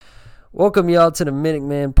Welcome y'all to the Manic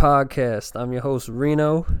podcast. I'm your host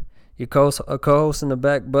Reno, your co-host in the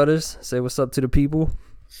back, Butters. Say what's up to the people.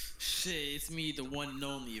 Shit, it's me, the one and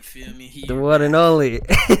only. You feel me? Here, The one and only.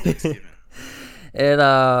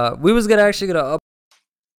 And we was gonna up,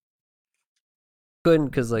 couldn't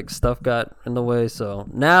because like stuff got in the way. So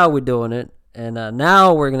now we're doing it, and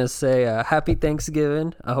now we're gonna say Happy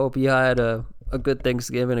Thanksgiving. I hope you had a good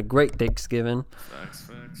Thanksgiving, a great Thanksgiving. Facts.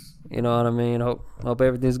 You know what I mean? Hope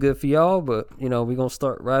everything's good for y'all, but, we're going to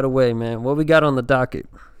start right away, man. What we got on the docket?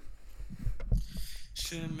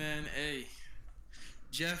 Shit, man. Hey,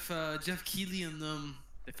 Jeff Keighley and them,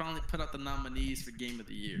 they finally put out the nominees for Game of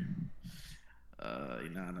the Year. You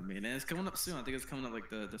know what I mean? And it's coming up soon. I think it's coming up like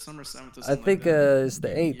the December 7th or something. I think it's the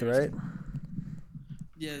 8th, right?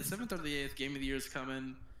 Yeah, the 7th or the 8th, Game of the Year is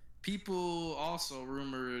coming. People also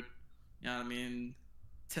rumored, you know what I mean,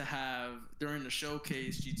 to have during the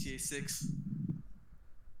showcase GTA 6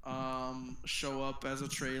 show up as a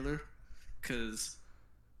trailer, because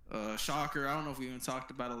shocker, I don't know if we even talked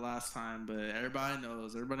about it last time, but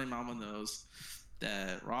everybody mama knows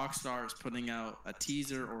that Rockstar is putting out a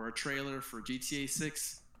teaser or a trailer for GTA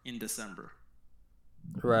 6 in December.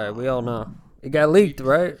 Right, we all know it got leaked,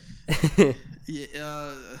 right?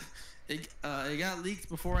 Yeah, it got leaked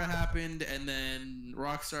before it happened, and then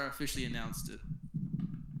Rockstar officially announced it.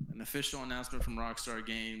 An official announcement from Rockstar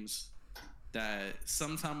Games that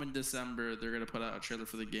sometime in December they're gonna put out a trailer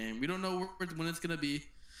for the game. We don't know when it's gonna be.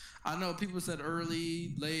 I know people said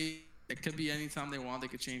early, late. It could be anytime they want. They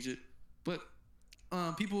could change it. But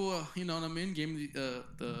people, you know what I mean.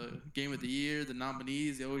 The game of the year, the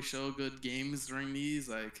nominees. They always show good games during these.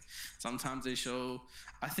 Like sometimes they show.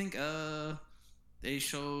 I think they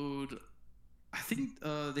showed.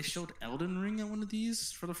 They showed Elden Ring at one of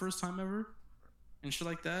these for the first time ever. And shit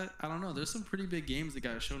like that. I don't know. There's some pretty big games that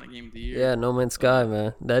got shown at Game of the Year. Yeah, No Man's Sky,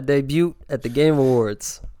 man. That debut at the Game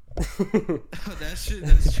Awards. That's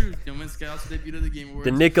true. No Man's Sky also debuted at the Game Awards.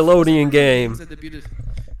 The Nickelodeon game. That debuted.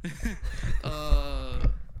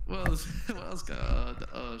 What else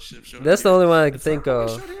got? Shit. That's the only one I can think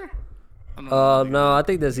of. No, I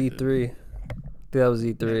think that's E3. I think that was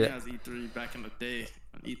E3. Yeah, that was E3 back in the day.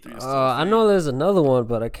 E3. I know there's another one,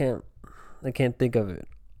 but I can't think of it.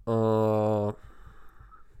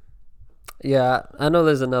 Yeah, I know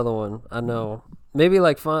there's another one. I know. Maybe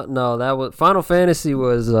like Final Fantasy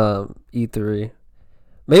was E3.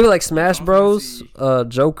 Maybe like Smash Bros.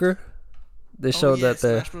 Joker. They showed that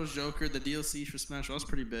there. Smash Bros. Joker, the DLC for Smash Bros. Was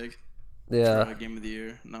pretty big. Yeah. For, Game of the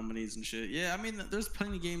Year nominees and shit. Yeah, I mean, there's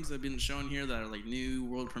plenty of games that have been shown here that are like new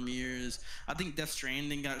world premieres. I think Death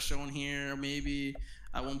Stranding got shown here maybe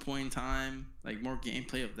at one point in time. Like more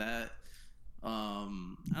gameplay of that.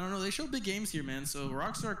 I don't know. They show big games here, man. So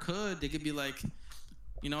Rockstar they could be like,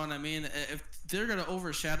 you know what I mean? If they're gonna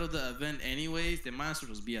overshadow the event anyways, they might as well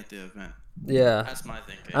just be at the event. Yeah, that's my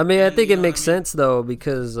thinking. I mean, I think it makes sense though,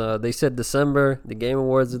 because they said December, the Game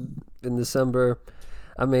Awards in December.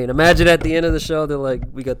 I mean, imagine at the end of the show they're like,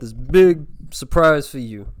 "We got this big surprise for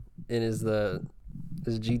you," and is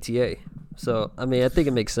GTA. So I mean, I think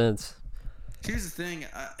it makes sense. Here's the thing: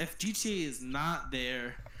 if GTA is not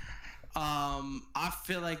there, I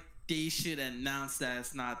feel like they should announce that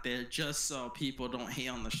it's not there just so people don't hate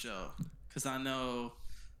on the show. Because I know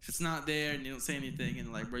if it's not there and you don't say anything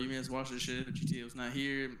and like, bro, you may as well watch this shit if GTA was not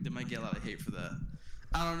here, they might get a lot of hate for that.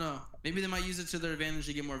 I don't know. Maybe they might use it to their advantage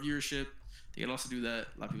to get more viewership. They could also do that.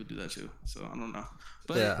 A lot of people do that too. So I don't know.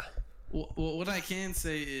 But yeah. What I can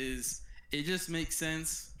say is it just makes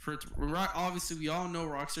sense for it to, obviously we all know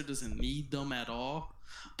Rockstar doesn't need them at all.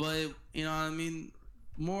 But you know what I mean?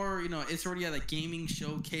 More, it's already at a gaming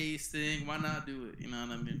showcase thing. Why not do it? You know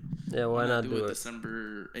what I mean? Yeah, why not do it?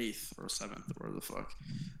 December 8th or 7th or whatever the fuck.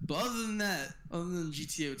 But other than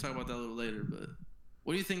GTA, we'll talk about that a little later. But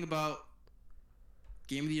what do you think about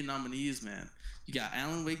Game of the Year nominees, man? You got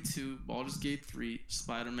Alan Wake 2, Baldur's Gate 3,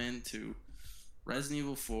 Spider-Man 2, Resident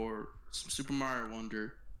Evil 4, Super Mario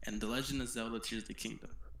Wonder, and The Legend of Zelda Tears of the Kingdom.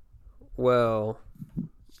 Well,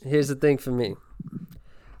 here's the thing for me.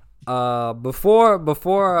 Before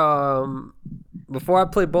I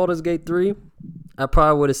played Baldur's Gate 3, I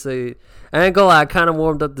probably would have said, I ain't gonna lie, I kind of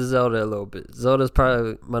warmed up to Zelda a little bit. Zelda's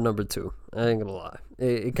probably my number 2. I ain't gonna lie.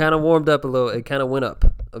 It kind of warmed up a little. It kind of went up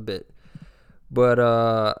a bit. But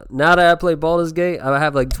now that I play Baldur's Gate, I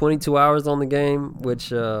have like 22 hours on the game,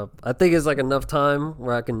 which I think is like enough time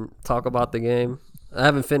where I can talk about the game. I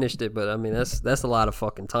haven't finished it, but I mean that's a lot of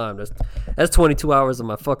fucking time. That's 22 hours of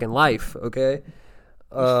my fucking life. Okay.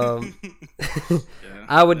 I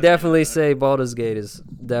would definitely say Baldur's Gate is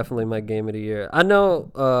definitely my game of the year. I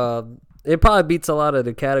know it probably beats a lot of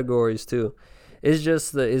the categories too. It's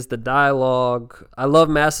just the dialogue. I love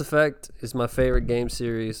Mass Effect. It's my favorite game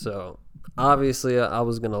series, so obviously I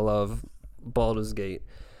was gonna love Baldur's Gate.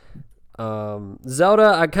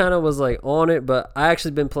 Zelda, I kind of was like on it, but I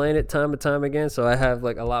actually been playing it time and time again, so I have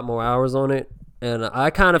like a lot more hours on it, and I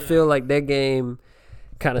kind of feel like that game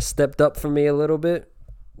kind of stepped up for me a little bit.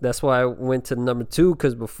 That's why I went to number 2,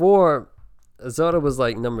 because before Zelda was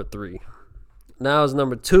like number 3. Now it's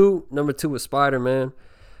number 2. Number 2 was Spider-Man,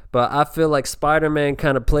 but I feel like Spider-Man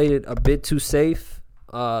kind of played it a bit too safe.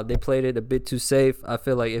 They played it a bit too safe. I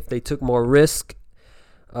feel like if they took more risk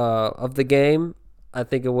of the game, I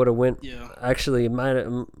think it would have went. Yeah. Actually, it might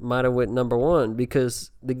have went number 1, because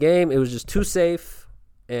the game, it was just too safe,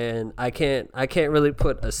 and I can't really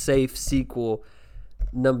put a safe sequel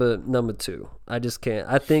number 2. I just can't.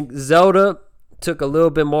 I think Zelda took a little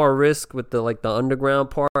bit more risk with the underground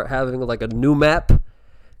part, having like a new map,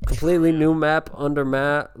 completely new map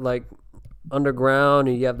like underground,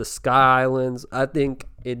 and you have the Sky Islands. I think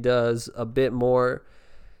it does a bit more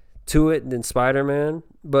to it than Spider-Man,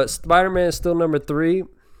 but Spider-Man is still number 3.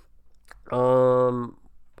 I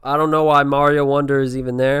don't know why Mario Wonder is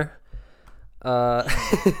even there. Not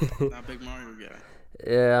a big Mario guy.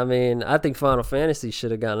 Yeah, I mean, I think Final Fantasy should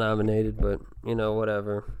have got nominated, but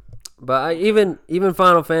whatever. But even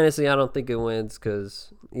Final Fantasy, I don't think it wins,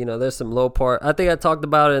 because there's some low part. I think I talked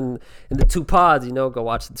about it in the 2 pods. Go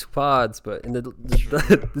watch the 2 pods. But in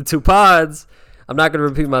the 2 pods, I'm not gonna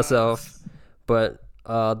repeat myself. But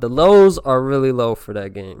the lows are really low for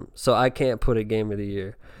that game, so I can't put it game of the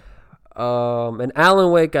year. And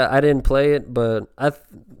Alan Wake, I didn't play it, but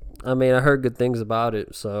I mean, I heard good things about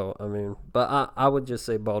it. So I mean, but I would just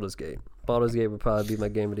say Baldur's Gate. Baldur's Gate would probably be my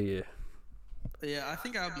game of the year. Yeah, I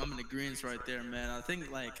think I'm in agreement right there, man. I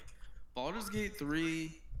think like Baldur's Gate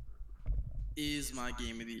 3 is my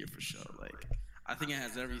game of the year for sure. Like, I think it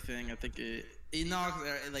has everything. I think it knocks,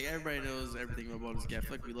 like, everybody knows everything about Baldur's Gate. I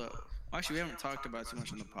feel like we love. Well, actually, we haven't talked about it too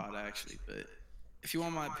much on the pod, actually. But if you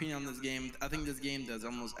want my opinion on this game, I think this game does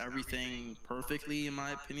almost everything perfectly, in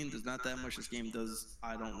my opinion. There's not that much this game does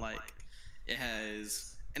I don't like. It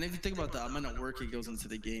has, and if you think about the amount of work it goes into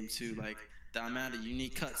the game too, like the amount of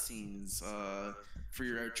unique cutscenes for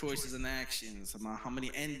your choices and actions, about how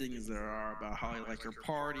many endings there are, about how like your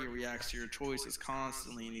party reacts to your choices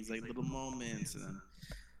constantly in these like little moments, and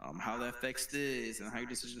how that affects this, and how your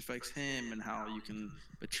decision affects him, and how you can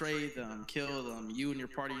betray them, kill them, you and your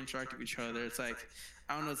party interact with each other. It's like,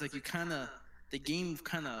 I don't know, it's like the game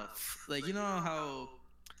kind of, like, how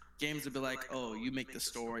games would be like, oh, you make the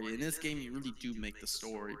story. In this game, you really do make the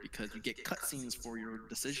story, because you get cutscenes for your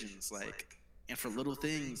decisions, like, and for little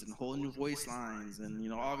things, and whole new voice lines,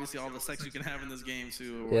 and obviously all the sex you can have in this game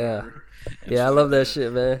too. Yeah, I love that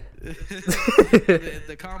shit, man.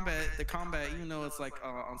 the combat, it's like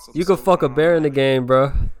on some. You can fuck a bear in the game,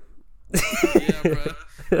 bro. Yeah, bro.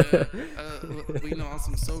 On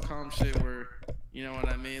some SOCOM shit where, you know what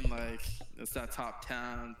I mean? Like, it's that top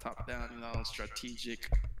down, strategic,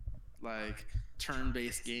 like,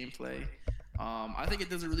 turn-based gameplay. I think it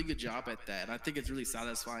does a really good job at that, and I think it's really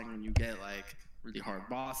satisfying when you get like really hard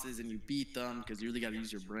bosses and you beat them, because you really got to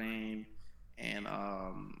use your brain, and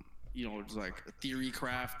it's like theory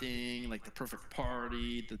crafting, like the perfect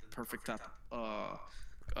party, the perfect type of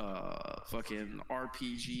fucking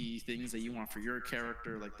RPG things that you want for your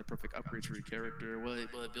character, like the perfect upgrades for your character, what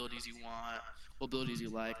abilities you want, what abilities you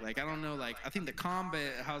like. Like, I don't know, like, I think the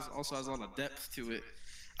combat also has a lot of depth to it.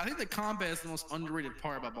 I think the combat is the most underrated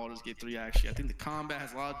part about Baldur's Gate 3, actually. I think the combat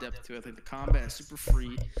has a lot of depth to it. I think the combat is super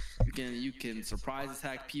free. You can surprise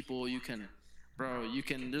attack people.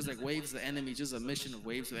 There's like waves of enemies, just a mission of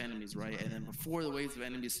waves of enemies, right? And then before the waves of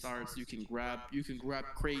enemies starts, you can grab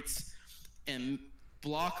crates and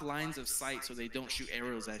block lines of sight so they don't shoot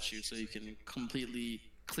arrows at you, so you can completely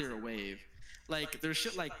clear a wave. Like, there's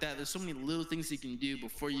shit like that. There's so many little things you can do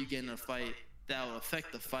before you get in a fight that will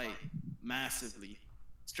affect the fight massively,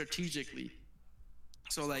 strategically.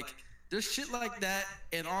 So like, there's shit like that,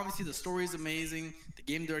 and obviously the story is amazing, the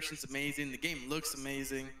game direction's amazing, the game looks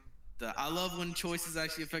amazing. I love when choices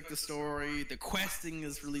actually affect the story. The questing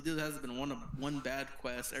is really, there hasn't been one bad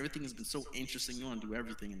quest. Everything has been so interesting. You want to do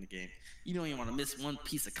everything in the game. You don't even want to miss one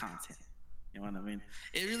piece of content. You know what I mean?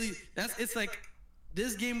 It really, it's like,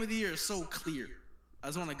 this game of the year is so clear. I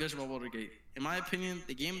just want to gush about Baldur's Gate. In my opinion,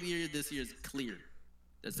 the game of the year this year is clear.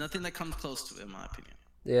 There's nothing that comes close to it, in my opinion.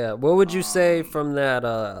 Yeah, what would you say from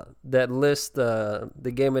that list,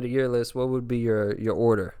 the game of the year list? What would be your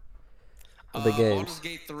order of the games? Baldur's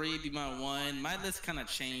Gate 3 be my one. My list kind of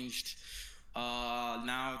changed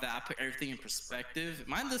Now that I put everything in perspective,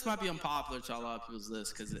 my list might be unpopular to a lot of people's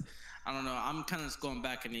lists because I don't know. I'm kind of just going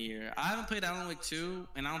back in the year. I haven't played Alan Wake 2,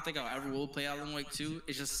 and I don't think I ever will play Alan Wake 2.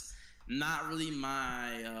 It's just not really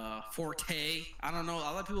my forte. I don't know. A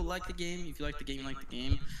lot of people like the game. If you like the game, you like the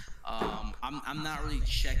game. I'm not really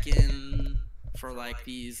checking for like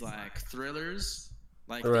these like thrillers,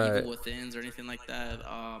 like the Right. Evil Within's or anything like that.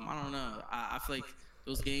 I don't know. I feel like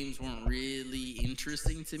those games weren't really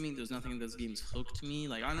interesting to me. There's nothing in those games hooked me.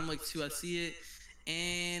 Like on like 2, I see it,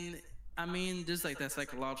 and I mean, there's like that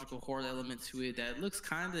psychological horror element to it that looks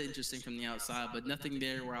kind of interesting from the outside, but nothing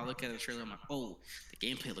there where I look at a trailer, I'm like, oh, the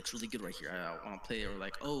gameplay looks really good right here. I want to play it. Or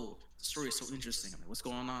like, oh, the story is so interesting. I'm like, what's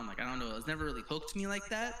going on? Like, I don't know. It's never really hooked me like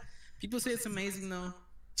that. People say it's amazing though,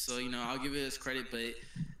 so I'll give it its credit, but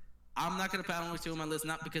I'm not gonna put Alan Wake 2 on my list,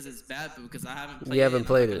 not because it's bad, but because I haven't played it. You haven't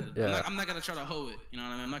played it, I'm not gonna try to hoe it. You know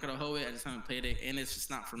what I mean? I'm not gonna hoe it. I just haven't played it, and it's just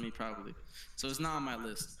not for me probably. So it's not on my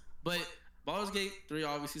list. But Baldur's Gate 3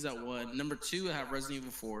 obviously is at 1. Number 2, I have Resident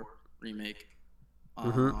Evil 4 remake.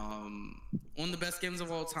 One of the best games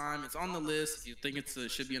of all time. It's on the list. If you think it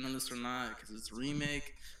should be on the list or not, because it's a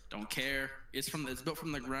remake, don't care. It's built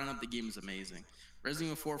from the ground up. The game is amazing.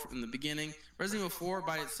 Resident Evil 4 from the beginning. Resident Evil 4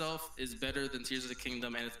 by itself is better than Tears of the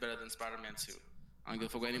Kingdom, and it's better than Spider-Man 2. I don't give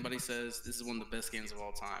a fuck what anybody says. This is one of the best games of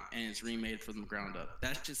all time, and it's remade from the ground up.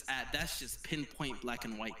 That's just pinpoint black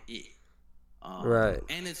and white it. Right.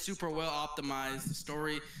 And it's super well optimized. The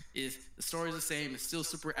story is the same. It's still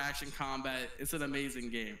super action combat. It's an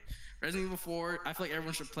amazing game. Resident Evil 4, I feel like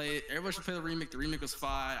everyone should play it. Everyone should play the remake. The remake was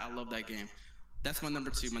fire. I love that game. That's my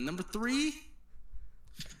number 2. My number 3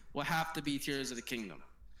 will have to be Tears of the Kingdom.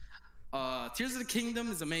 Tears of the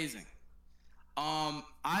Kingdom is amazing.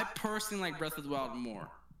 I personally like Breath of the Wild more.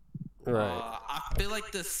 Right. I feel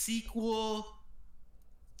like the sequel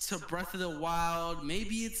to Breath of the Wild,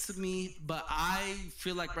 maybe it's me, but I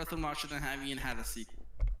feel like Breath of the Wild shouldn't have even had a sequel.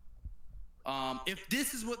 If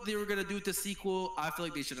this is what they were gonna do with the sequel, I feel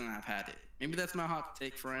like they shouldn't have had it. Maybe that's my hot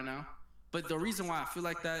take for right now. But the reason why I feel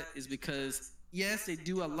like that is because yes, they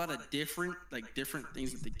do a lot of different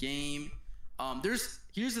things with the game.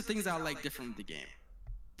 Here's the things I like different with the game.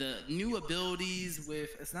 The new abilities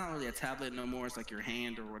it's not really a tablet no more, it's like your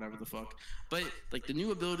hand or whatever the fuck. But like the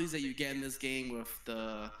new abilities that you get in this game with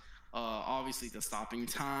the obviously the stopping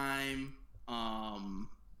time,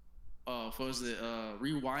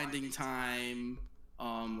 rewinding time,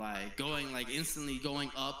 like going like instantly going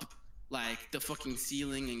up like the fucking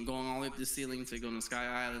ceiling and going all the way up the ceiling to go to Sky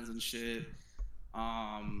Islands and shit.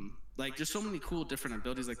 Like there's so many cool different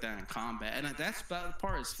abilities like that in combat, and that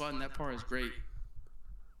part is fun. That part is great.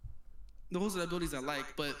 Those are the abilities I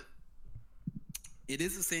like, but it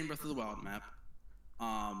is the same Breath of the Wild map.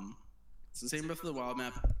 It's the same Breath of the Wild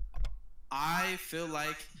map. I feel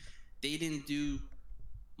like they didn't do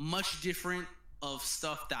much different of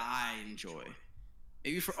stuff that I enjoy.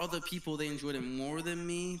 Maybe for other people, they enjoyed it more than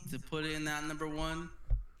me to put it in that number 1.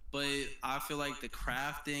 But I feel like the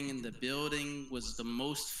crafting and the building was the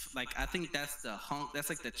most, like, I think that's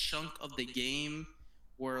like the chunk of the game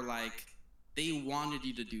where, like, they wanted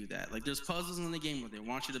you to do that. Like, there's puzzles in the game where they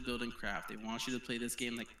want you to build and craft. They want you to play this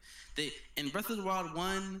game. Like, in Breath of the Wild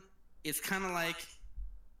 1, it's kind of like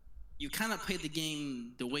you kind of played the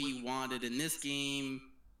game the way you wanted. In this game,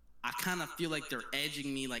 I kind of feel like they're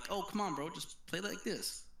edging me, like, oh, come on, bro, just play like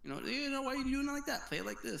this. Why are you doing it like that? Play it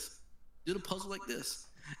like this. Do the puzzle like this.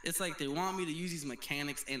 It's like they want me to use these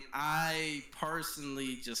mechanics, and I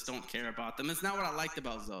personally just don't care about them. It's not what I liked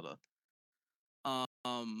about Zelda.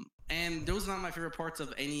 And those are not my favorite parts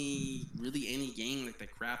of any game. Like the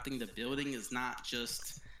crafting, the building is not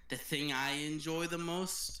just the thing I enjoy the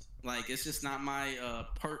most. Like it's just not my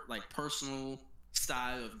personal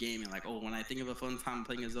style of gaming. Like, oh, when I think of a fun time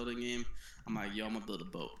playing a Zelda game, I'm like, yo, I'm gonna build a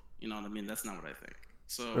boat. You know what I mean? That's not what I think.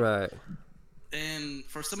 So Right. And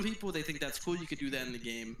for some people, they think that's cool. You could do that in the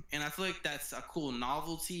game, and I feel like that's a cool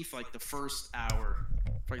novelty for like the first hour.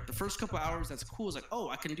 For like the first couple hours, that's cool. It's like, oh,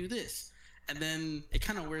 I can do this, and then it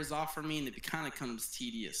kind of wears off for me, and it kind of becomes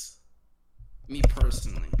tedious. Me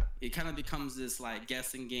personally, it kind of becomes this like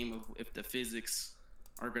guessing game of if the physics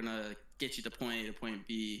are gonna get you to point A to point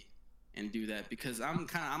B, and do that. Because I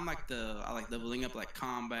like leveling up like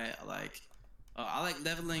combat. I like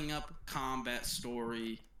leveling up combat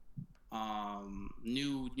story.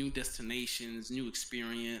 New destinations, new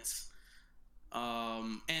experience,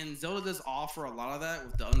 and Zelda does offer a lot of that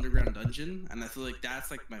with the underground dungeon, and I feel like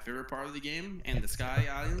that's like my favorite part of the game. And the Sky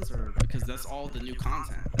Islands because that's all the new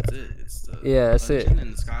content. That's it. It's the that's dungeon it.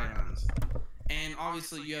 and the Sky Islands, and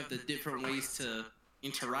obviously you have the different ways to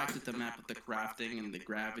interact with the map with the crafting and the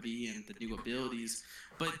gravity and the new abilities,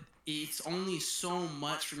 but it's only so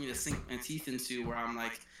much for me to sink my teeth into where I'm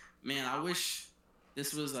like, man, I wish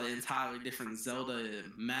this was an entirely different Zelda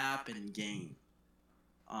map and game.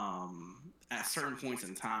 At certain points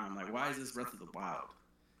in time, I'm like, why is this Breath of the Wild?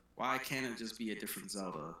 Why can't it just be a different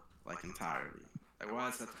Zelda, like, entirely? Like, why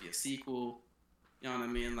does it have to be a sequel? You know what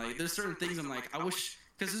I mean? Like, there's certain things I'm like, I wish,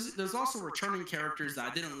 because there's also returning characters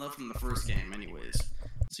that I didn't love from the first game, anyways.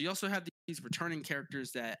 So you also have these returning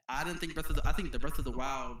characters that I didn't think I think the Breath of the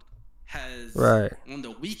Wild has Right. one of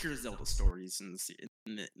the weaker Zelda stories in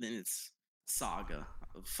its saga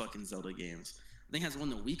of fucking Zelda games. I think it has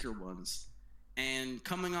one of the weaker ones. And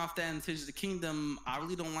coming off that in Tears of the Kingdom, I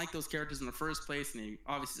really don't like those characters in the first place, and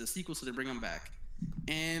obviously it's a sequel, so they bring them back.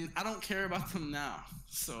 And I don't care about them now.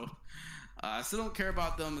 So I still don't care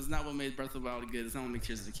about them. It's not what made Breath of the Wild good. It's not what made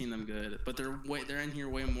Tears of the Kingdom good. But they're in here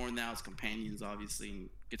way more now as companions, obviously, and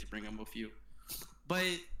get to bring them with you. But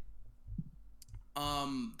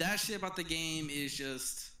that shit about the game is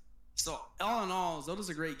just, so all in all, Zelda's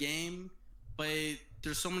a great game, but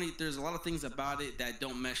there's a lot of things about it that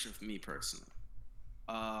don't mesh with me personally.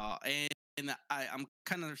 And I'm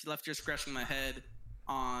kind of left here scratching my head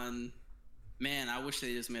on, man, I wish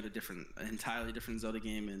they just made an entirely different Zelda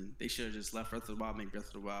game, and they should have just left Breath of the Wild, make Breath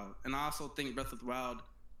of the Wild. And I also think Breath of the Wild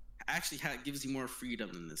actually gives you more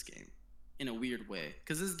freedom than this game, in a weird way.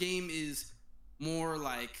 Because this game is more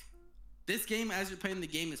like, this game, as you're playing the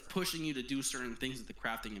game, is pushing you to do certain things with the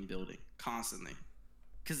crafting and building constantly.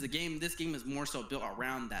 Because this game is more so built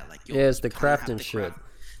around that. Like, yeah, it's the crafting shit.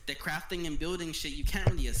 The crafting and building shit, you can't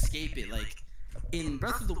really escape it. Like, in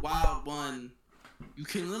Breath of the Wild 1, you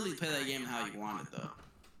can literally play that game how you want it, though.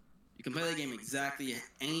 You can play that game exactly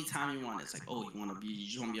any time you want it. It's like, oh, you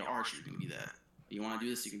just want to be an archer, you can be that. You want to do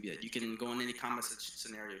this, you can be that. You can go in any combat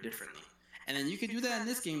scenario differently. And then you can do that in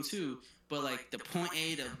this game, too. But, like, the point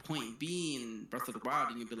A to point B in Breath of the Wild,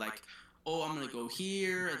 you can be like, oh, I'm going to go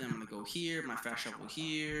here, and then I'm going to go here, my fast travel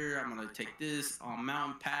here, I'm going to take this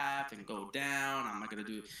mountain path and go down, I'm not going to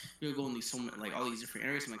do, you're going to go in like, all these different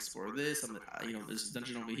areas, I'm going to explore this, there's a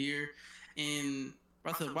dungeon over here. In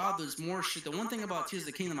Breath of the Wild, there's more shit. The one thing about Tears of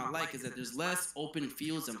the Kingdom I like is that there's less open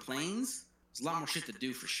fields and plains. There's a lot more shit to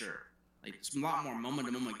do, for sure. Like, there's a lot more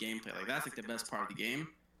moment-to-moment gameplay. Like, that's, like, the best part of the game.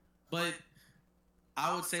 But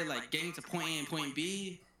I would say, like, getting to point A and point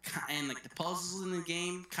B, and like the puzzles in the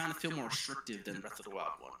game kind of feel more restrictive than Breath of the Wild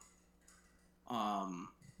 1.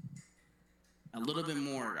 A little bit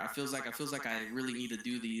more. I feels like I really need to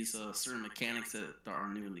do these certain mechanics that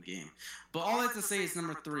are new in the game. But all I have to say is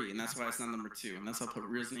number 3, and that's why it's not number 2, and that's why I put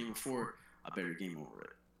Resident Evil 4 a better game over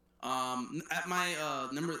it. At my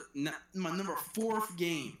number 4th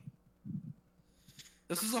game.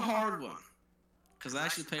 This is a hard one because I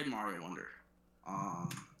actually played Mario Wonder.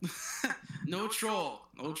 No troll.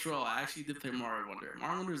 I actually did play Mario Wonder.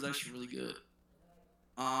 Mario Wonder is actually really good.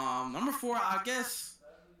 Number 4, I guess.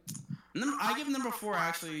 I give number 4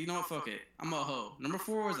 actually. You know what? Fuck it. I'm a hoe. Number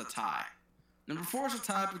 4 is a tie. Number 4 is a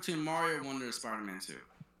tie between Mario Wonder and Spider-Man 2.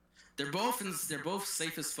 They're both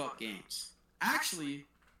safe as fuck games. Actually,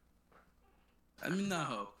 I mean no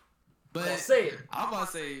hoe. But say it. I'm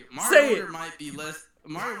about to say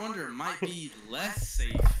Mario Wonder might be less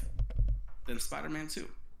safe than Spider-Man 2.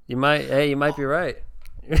 You might be right.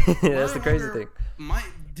 That's the crazy thing.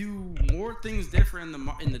 Might do more things different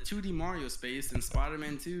in the 2D Mario space than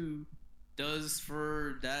Spider-Man 2 does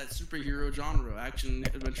for that superhero genre, action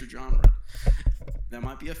adventure genre. That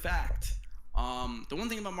might be a fact. The one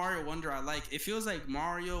thing about Mario Wonder I like, it feels like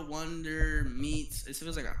Mario Wonder it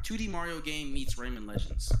feels like a 2D Mario game meets Rayman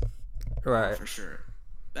Legends. Right. For sure.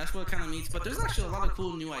 That's what it kind of means. But there's actually a lot of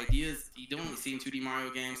cool new ideas you don't really see in 2D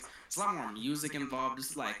Mario games. There's a lot more music involved.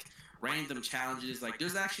 Just like random challenges. Like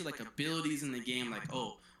there's actually like abilities in the game. Like,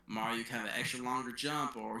 oh, Mario can have an extra longer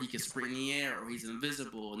jump, or he can sprint in the air, or he's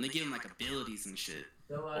invisible. And they give him like abilities and shit.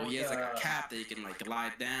 Or he has like a cap that he can like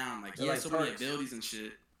glide down. Like he has so many abilities and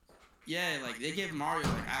shit. Yeah, like they give Mario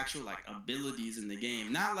like actual like abilities in the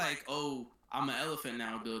game. Not like, oh, I'm an elephant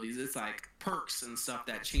now abilities. It's like perks and stuff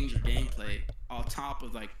that change your gameplay on top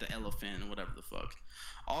of like the elephant and whatever the fuck.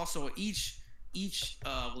 Also, each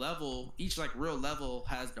level, each like real level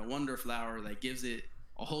has the Wonder Flower that gives it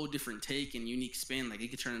a whole different take and unique spin. Like it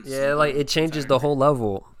could turn into like it changes the whole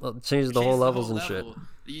level. It changes the whole levels and shit.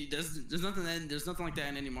 There's nothing like that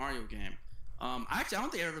in any Mario game. Actually, I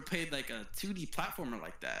don't think I ever played like a 2D platformer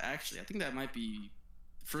like that. Actually, I think that might be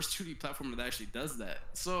the first 2D platformer that actually does that.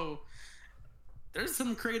 So there's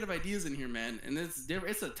some creative ideas in here, man, and it's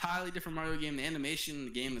different. It's a entirely different Mario game. The animation,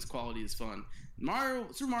 the game, quality is fun.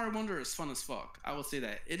 Super Mario Wonder is fun as fuck. I will say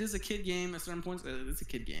that it is a kid game at certain points. It's a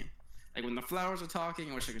kid game. Like when the flowers are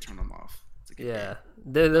talking, I wish I could turn them off. It's a kid game.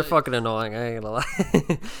 They're fucking annoying. I ain't gonna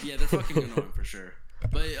lie. Yeah, they're fucking annoying for sure.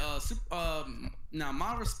 But now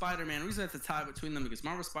Marvel Spider-Man. The reason I have to tie between them because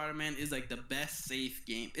Marvel Spider-Man is like the best safe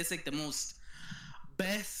game. It's like the most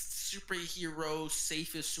best superhero,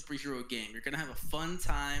 safest superhero game. You're gonna have a fun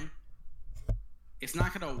time. It's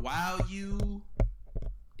not gonna wow you.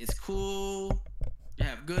 It's cool. You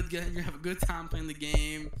have a good time playing the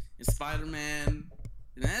game. It's Spider-Man,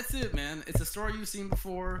 and that's it, man. It's a story you've seen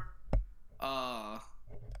before,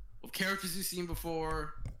 with characters you've seen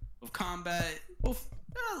before, with combat, with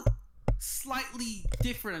slightly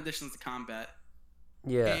different additions to combat.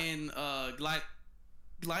 Yeah. And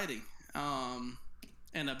gliding.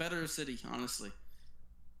 And a better city, honestly.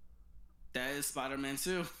 That is Spider-Man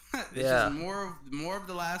 2. It's just more of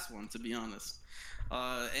the last one, to be honest.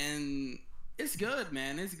 And it's good,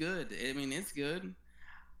 man. It's good. I mean, it's good.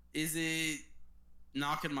 Is it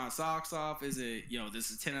knocking my socks off? Is it,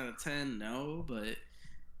 this is 10 out of 10? No, but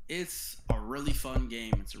it's a really fun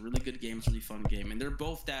game. It's a really good game. It's a really fun game. And they're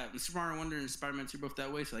both that. Super Mario Wonder and Spider-Man 2 are both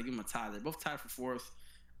that way, so I give them a tie. They're both tied for fourth.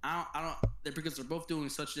 Because they're both doing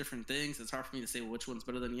such different things. It's hard for me to say which one's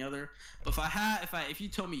better than the other. But if you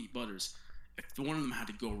told me, Butters, if one of them had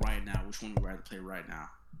to go right now, which one would I rather play right now?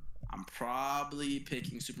 I'm probably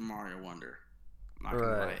picking Super Mario Wonder. I'm not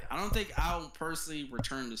gonna lie. I don't think I'll personally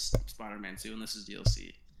return to Spider-Man 2 unless it's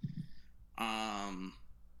DLC.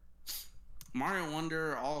 Mario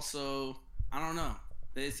Wonder also, I don't know.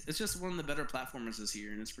 It's just one of the better platformers this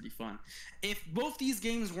year, and it's pretty fun. If both these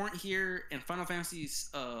games weren't here and Final Fantasy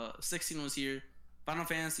 16 was here, Final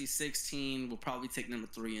Fantasy 16 will probably take number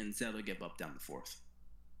 3, and Zelda get bumped down to 4th.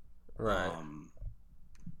 Right.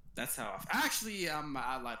 That's how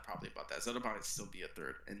I lied probably about that. Zelda probably still be a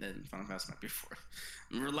 3rd, and then Final Fantasy might be 4th.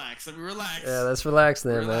 Relax. Let me relax. Yeah, let's relax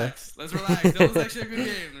there, man. Let's relax. That was actually a good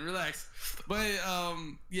game. Relax. But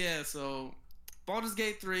yeah. So Baldur's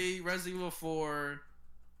Gate 3, Resident Evil 4.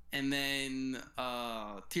 And then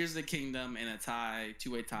Tears of the Kingdom and a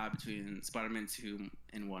two-way tie between Spider-Man 2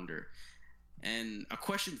 and Wonder. And a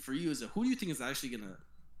question for you is, who do you think is actually going to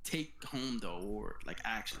take home the award? Like,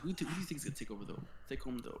 actually, who do you think is going to take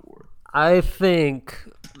home the award? I think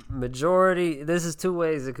majority, this is two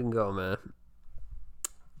ways it can go, man.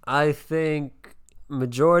 I think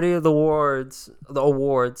majority of the awards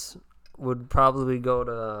would probably go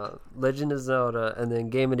to Legend of Zelda, and then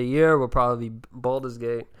Game of the Year would probably be Baldur's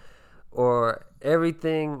Gate. Or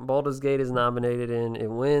everything Baldur's Gate is nominated in,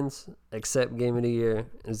 it wins, except Game of the Year,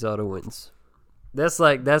 and Zelda wins. That's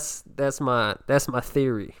my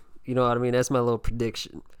theory. You know what I mean? That's my little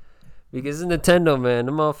prediction. Because it's Nintendo, man.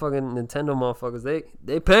 The motherfucking Nintendo motherfuckers,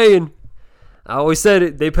 they paying. I always said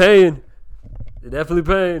it. They paying. They definitely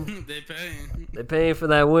paying. They paying for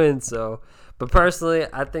that win. So, but personally,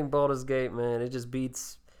 I think Baldur's Gate, man, it just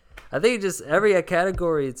beats. I think it just every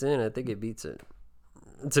category it's in, I think it beats it.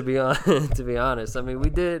 To be honest, I mean,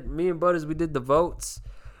 me and Butters, we did the votes,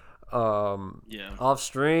 off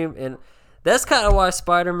stream, and that's kind of why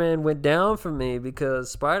Spider-Man went down for me,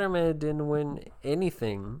 because Spider-Man didn't win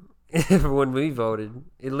anything when we voted.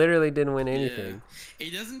 It literally didn't win anything. Yeah.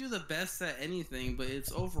 It doesn't do the best at anything, but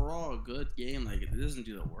it's overall a good game. Like, it doesn't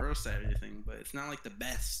do the worst at anything, but it's not like the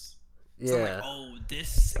best. It's not like, oh,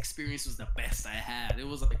 this experience was the best I had. It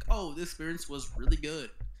was like, oh, this experience was really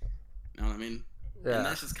good. You know what I mean? Yeah. And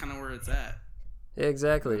that's just kind of where it's at. Yeah,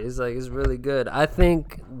 exactly. It's really good. I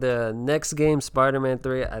think the next game, Spider-Man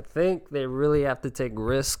 3, I think they really have to take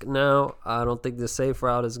risk now. I don't think the safe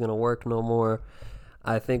route is going to work no more.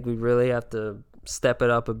 I think we really have to step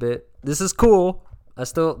it up a bit. This is cool. I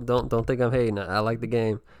still don't think I'm hating. I like the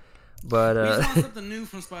game. But we just want something new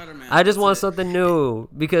from Spider-Man. I just want something new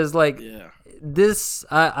because, this,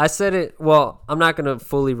 I said it. Well, I'm not gonna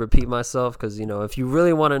fully repeat myself because if you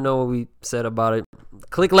really want to know what we said about it,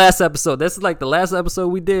 click last episode. This is like the last episode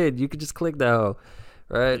we did. You could just click that,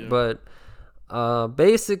 right? Yeah. But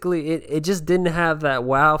basically, it just didn't have that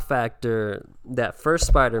wow factor that first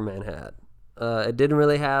Spider-Man had. It didn't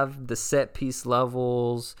really have the set piece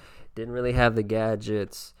levels. Didn't really have the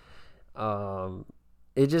gadgets.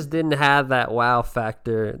 It just didn't have that wow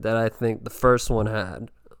factor that I think the first one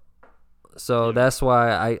had. So that's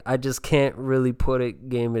why I just can't really put it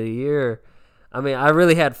Game of the Year. I mean, I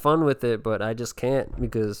really had fun with it, but I just can't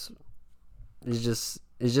because it's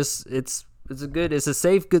a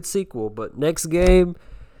safe, good sequel. But next game,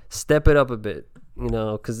 step it up a bit,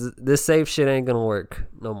 because this safe shit ain't gonna work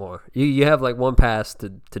no more. You have like one pass to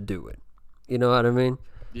do it. You know what I mean?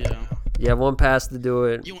 Yeah. You have one pass to do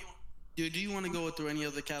it. Do you want to go through any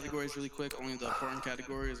of the categories really quick? Only the important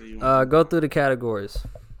categories? Or you Go through the categories.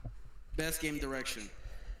 Best game direction.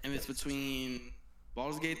 And it's between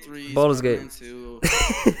Baldur's Gate 3, Baldur's Spider-Man Gate. 2,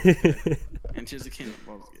 okay, and Tears of the Kingdom,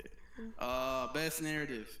 Baldur's Gate. Best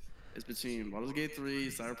narrative is between Baldur's Gate 3,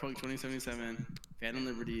 Cyberpunk 2077, Phantom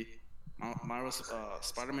Liberty,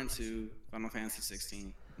 Spider-Man 2, Final Fantasy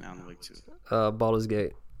 16, and Alan Wake 2. Baldur's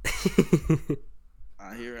Gate.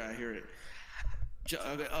 I hear it.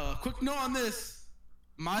 Quick note on this.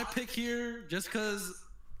 My pick here, just because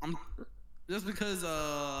I'm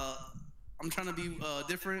trying to be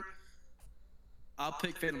different. I'll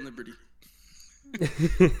pick Phantom Liberty.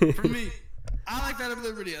 For me, I like Phantom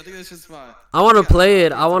Liberty. I think that's just fine. I want to play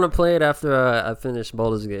it. I want to play it after I finish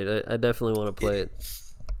Baldur's Gate. I definitely want to play it.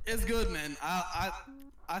 It's good, man. I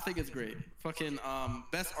think it's great. Fucking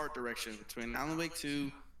best art direction between Alan Wake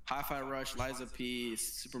 2, Hi-Fi Rush, Lies of P,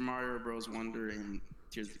 Super Mario Bros. Wonder, and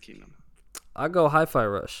Tears of the Kingdom. I go Hi-Fi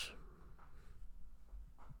Rush.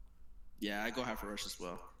 Yeah, I go Hi-Fi Rush as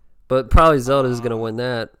well. But probably Zelda's gonna win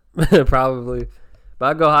that. Probably. But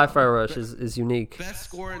I go Hi-Fi Rush is unique. Best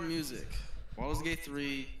score in music. Baldur's Gate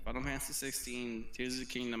 3, Final Fantasy 16, Tears of the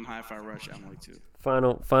Kingdom, Hi-Fi Rush, Alan Wake 2.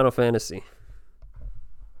 Final Fantasy.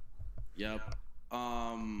 Yep.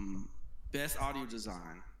 Best audio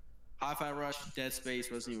design. Hi-Fi Rush, Dead Space,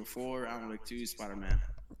 Resident Evil 4, Alan Wake 2, Spider-Man.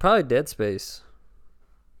 Probably Dead Space.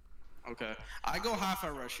 Okay. I go Hi-Fi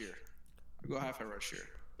Rush here.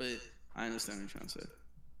 But I understand what you're trying to say.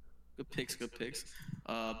 Good picks.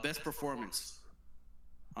 Best performance.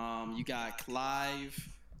 You got Clive.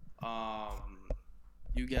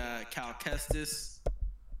 You got Cal Kestis.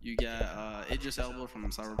 You got Idris Elba from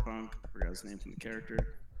Cyberpunk. I forgot his name from the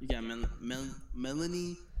character. You got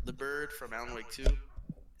Melanie the Bird from Alan Wake 2.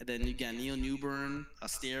 And then you got Neil Newburn,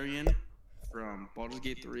 Asterion from Baldur's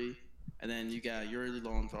Gate 3. And then you got Yuri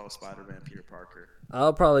Lowenthal, Spider-Man, Peter Parker.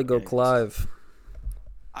 I'll probably go Clive.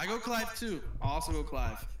 I go Clive too. I'll also go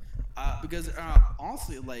Clive. Because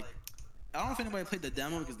honestly, like, I don't know if anybody played the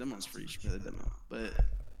demo because the demo is free. You should play the demo. But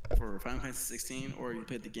for Final Fantasy 16 or you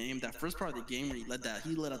played the game, that first part of the game where he let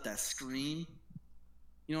out that scream.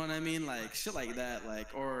 You know what I mean? Like shit like that.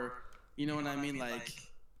 Like, or you know what I mean? Like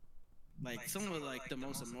some of like the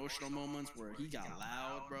most emotional moments where he got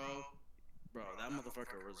loud, bro. Bro, that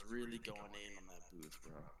motherfucker was really going in on that booth,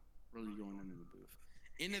 bro. Really going into the booth.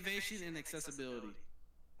 Innovation and accessibility.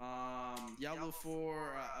 Diablo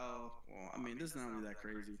 4. Well, I mean, this is not really that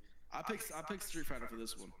crazy. I picked Street Fighter for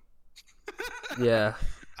this one. Yeah.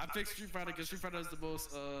 I picked Street Fighter because Street Fighter is the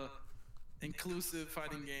most inclusive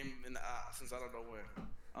fighting game since I don't know where.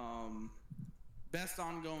 Best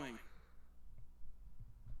ongoing.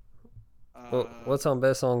 What's on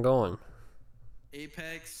best ongoing?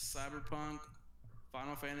 Apex, Cyberpunk,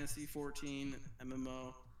 Final Fantasy 14,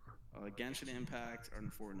 MMO, Genshin Impact, or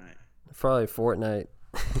Fortnite. Probably Fortnite.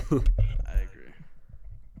 I agree.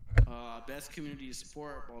 Best community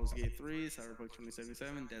support: Baldur's Gate 3, Cyberpunk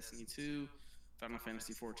 2077, Destiny 2, Final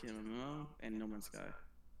Fantasy 14 MMO, and No Man's Sky.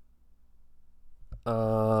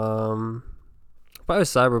 Probably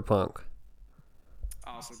Cyberpunk.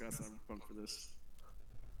 I also got Cyberpunk for this.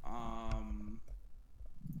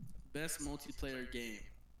 Best multiplayer game.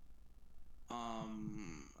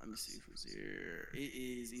 Let me see who's here. It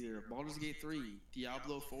is either Baldur's Gate 3,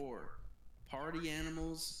 Diablo 4, Party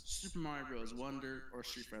Animals, Super Mario Bros. Wonder, or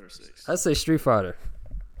Street Fighter 6. I'd say Street Fighter.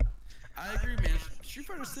 I agree, man. Street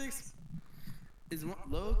Fighter 6 is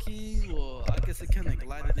low key. Well, I guess it kind of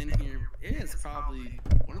glided in here. It is probably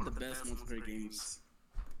one of the best multiplayer games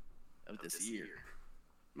of this year.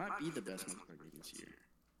 Might be the best multiplayer game this year.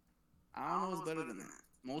 I don't know what's better than that.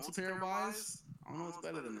 Multiplayer wise, I don't know what's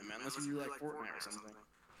better than that, man. Unless you do like Fortnite or something.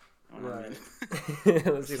 Right.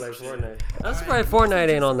 Let's see, like Fortnite. I'm surprised Fortnite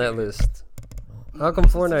ain't on that list. How come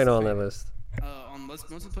Fortnite on that list? On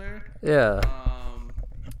multiplayer? Yeah.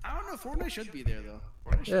 I don't know. Fortnite should be there though.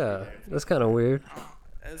 Yeah, that's kind of weird.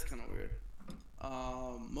 That's kind of weird.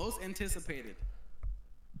 Most anticipated: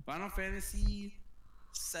 Final Fantasy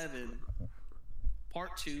 7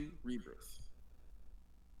 Part 2 Rebirth.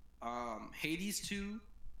 Hades 2,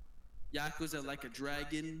 Yakuza Like a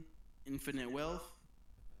Dragon, Infinite Wealth,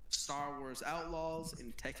 Star Wars Outlaws,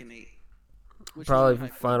 and Tekken 8. Probably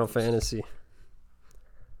Final Fantasy.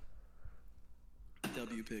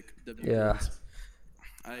 W pick. Yeah.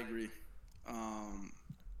 I agree. I'm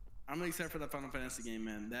really excited for that Final Fantasy game,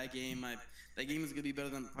 man. That game is gonna be better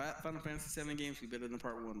than Final Fantasy 7 games. Be better than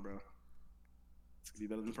Part 1, bro. It's gonna be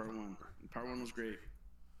better than Part 1. Part 1 was great.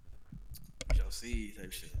 We shall see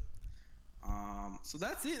type shit. So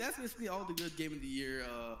that's it. That's basically all the good game of the year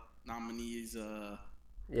nominees.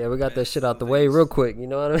 Yeah, we got that shit out the way real quick. You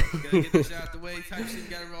know what I mean? Gotta get that shit out the way. Type shit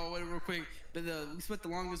got it all away real quick. But we spent the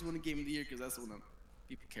longest one in game of the year because that's the one that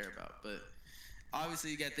people care about. But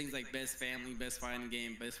obviously, you got things like best family, best fighting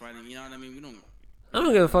game, best fighting. You know what I mean? I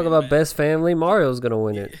don't give a fuck about best family. Mario's gonna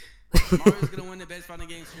win it. Mario's gonna win it. Best fighting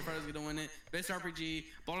game, Street Fighter's gonna win it. Best RPG,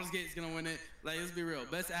 Baldur's Gate's gonna win it. Like, let's be real.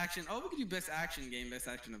 Best action. Oh, we could do best action game, best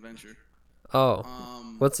action adventure. Oh,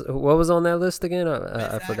 what was on that list again?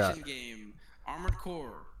 I forgot. Action game, Armored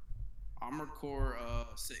Core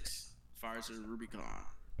 6, Fires of Rubicon,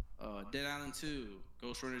 Dead Island 2,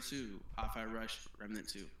 Ghost Runner 2, Hi-Fi Rush, Remnant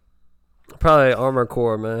 2. Probably Armored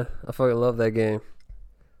Core, man. I fucking love that game.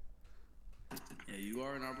 Yeah, you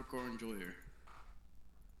are an Armored Core enjoyer.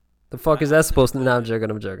 The fuck is that supposed to? No, I'm joking.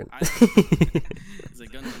 He's a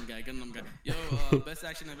Gundam guy. Yo, best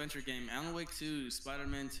action adventure game, Alan Wake 2,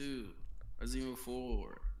 Spider-Man 2, Resident Evil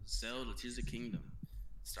 4, Zelda, Tears of the Kingdom,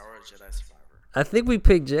 Star Wars Jedi Survivor. I think we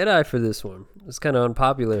picked Jedi for this one. It's kind of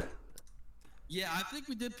unpopular. Yeah, I think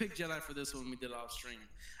we did pick Jedi for this one. We did off stream.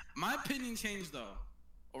 My opinion changed though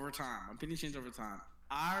over time.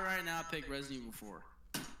 I right now pick Resident Evil 4.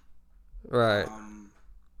 Right.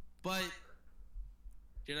 But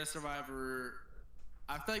Jedi Survivor,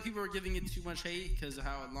 I feel like people were giving it too much hate because of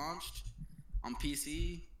how it launched on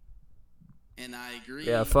PC. And I agree.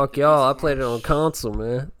 Yeah, fuck y'all. I played it on console,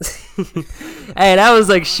 man. Hey, that was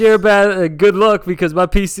like sheer bad good luck because my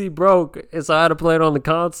PC broke, and so I had to play it on the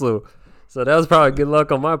console. So that was probably good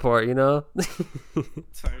luck on my part, you know?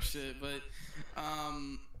 Sorry, shit. But,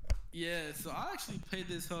 yeah, so I actually played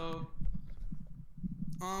this whole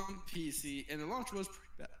on PC, and the launch was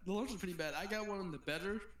pretty bad. I got one of the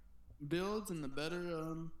better builds and the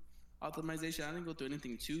better optimization. I didn't go through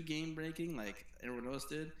anything too game-breaking like everyone else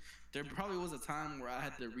did. There probably was a time where I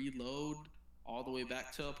had to reload all the way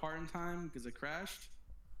back to a part in time because it crashed,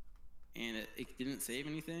 and it didn't save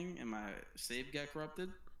anything, and my save got corrupted.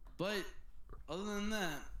 But other than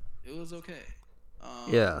that, it was okay.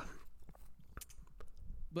 Yeah.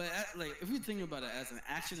 But like, if we think about it as an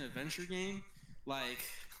action adventure game, like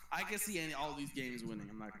I can see all these games winning.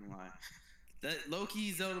 I'm not gonna lie. That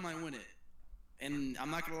low-key Zelda might win it, and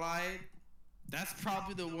I'm not gonna lie, that's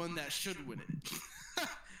probably the one that should win it.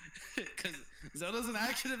 Because Zelda's an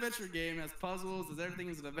action adventure game, has puzzles, has everything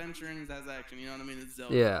is an adventure and it has action. You know what I mean? It's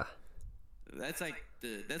Zelda. Yeah. That's like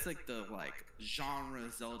the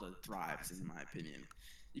genre Zelda thrives in my opinion.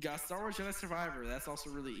 You got Star Wars Jedi Survivor. That's also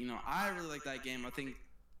really, I really like that game. I think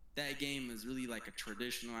that game is really like a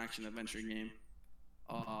traditional action adventure game.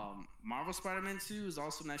 Marvel Spider-Man 2 is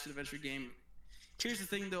also an action adventure game. Here's the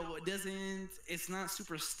thing though, it's not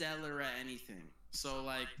super stellar at anything. So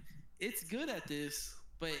like, it's good at this,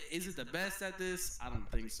 but is it the best at this? I don't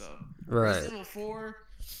think so. Right. Resident Evil 4,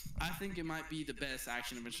 I think it might be the best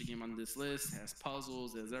action adventure game on this list. It has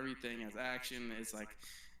puzzles, it has everything, it has action. It's like,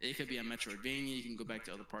 it could be a Metroidvania. You can go back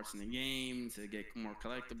to other parts in the game to get more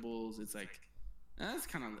collectibles. It's like, that's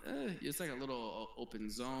kind of, it's like a little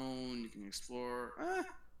open zone. You can explore.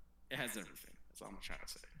 It has everything. That's all I'm trying to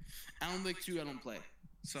say. Alan Wake 2, I don't play.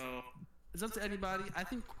 So, it's up to anybody. I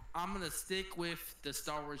think I'm going to stick with the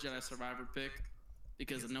Star Wars Jedi Survivor pick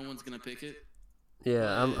because no one's going to pick it.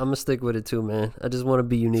 Yeah, I'm going to stick with it too, man. I just want to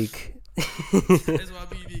be unique. I just want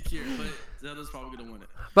to be unique here, but Zelda's probably going to win it.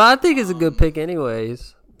 But I think it's a good pick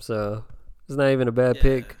anyways. So, it's not even a bad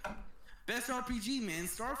pick. Best RPG, man.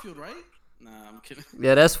 Starfield, right? Nah, I'm kidding.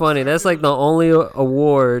 Yeah, that's funny. That's like the only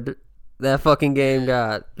award that fucking game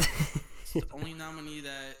got. It's the only nominee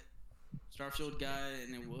that Starfield got,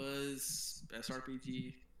 and it was Best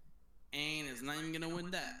RPG. And it's not even going to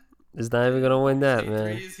win that. It's not even going to win that,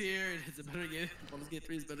 man. 3 is here. It's a better game. Baldur's Gate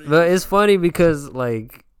 3 is better. But it's funny because,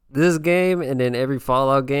 like, this game and then every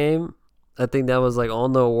Fallout game, I think that was, like,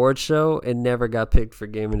 on the award show, it never got picked for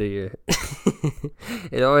Game of the Year.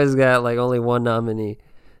 It always got, like, only one nominee.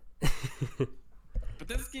 But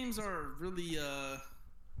those games are really,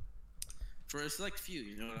 for a select few,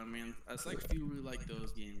 you know what I mean? A select few really like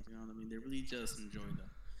those games, you know what I mean? They really just enjoy them.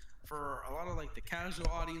 For a lot of, like, the casual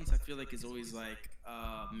audience, I feel like it's always, like,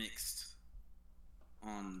 mixed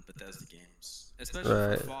on Bethesda games.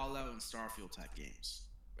 Especially for Fallout and Starfield type games.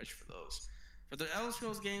 Especially for those. For the Elder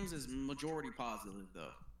Scrolls games, is majority positive,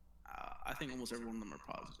 though. I think almost every one of them are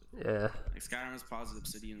positive. Yeah. Like Skyrim is positive,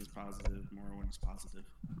 Obsidian is positive, Morrowind is positive.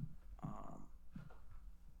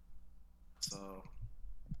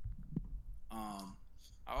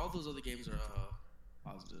 All those other games are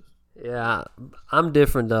positive. Yeah, I'm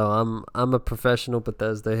different though. I'm a professional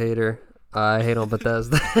Bethesda hater. I hate on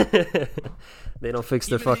Bethesda. They don't fix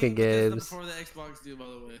their fucking games. Before the Xbox deal, by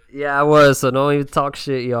the way. Yeah, I was. So don't even talk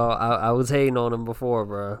shit, y'all. I was hating on them before,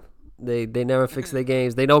 bro. They never fix their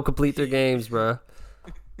games. They don't complete their games, bro.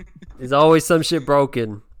 There's always some shit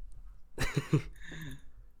broken.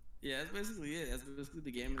 Yeah, that's basically it. That's basically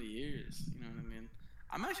the game of the year. You know what I mean?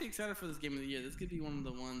 I'm actually excited for this game of the year. This could be one of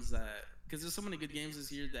the ones that, because there's so many good games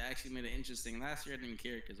this year that actually made it interesting. Last year I didn't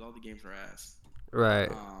care because all the games were ass. Right.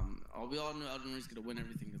 We all knew Elden Ring's gonna win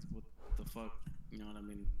everything. Because what the fuck, you know what I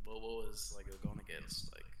mean? What was like going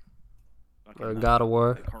against like God of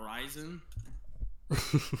War, like Horizon.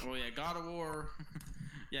 Oh yeah, God of War.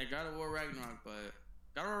 Yeah, God of War Ragnarok. But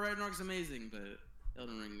God of War Ragnarok's amazing, but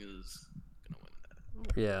Elden Ring is gonna win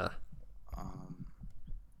that. Yeah.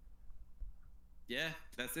 Yeah,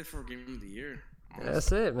 that's it for Game of the Year. Honestly.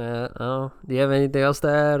 That's it, man. Do you have anything else to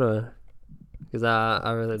add, or? Because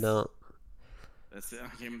I really don't. That's it.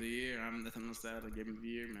 Game of the Year. I'm nothing else to add. Game of the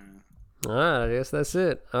Year, man. All right, I guess that's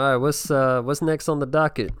it. All right, what's next on the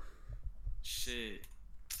docket? Shit.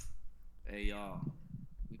 Hey y'all,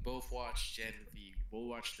 we both watched Gen V. We both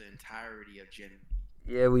watched the entirety of Gen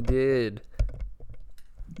V. Yeah, we did.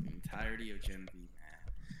 The entirety of Gen V,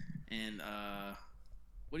 man. And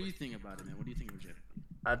what do you think about it, man? What do you think of Gen V?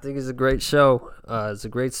 I think it's a great show. It's a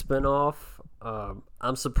great spinoff.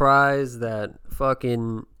 I'm surprised that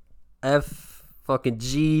fucking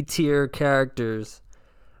G tier characters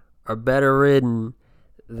are better written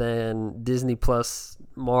than Disney Plus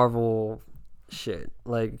Marvel shit.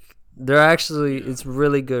 Like, they're actually, it's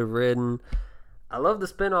really good written. I love the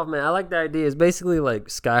spinoff, man. I like the idea. It's basically like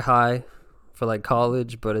Sky High for like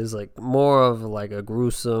college, but it's like more of like a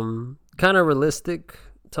gruesome, kind of realistic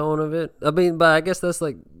tone of it. I mean, but I guess that's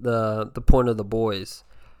like the point of The Boys,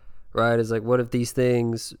 right? It's like, what if these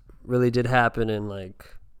things really did happen in like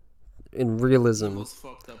in realism, in the most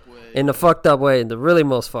fucked up way, in the really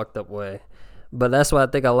most fucked up way. But that's what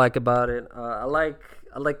I think I like about it. I like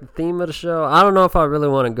the theme of the show. I don't know if I really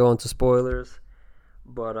want to go into spoilers,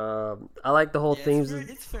 but I like the whole themes.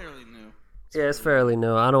 It's fairly new. It's fairly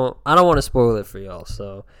new. I don't want to spoil it for y'all.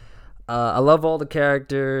 So I love all the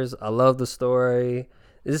characters. I love the story.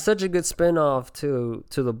 It's such a good spinoff to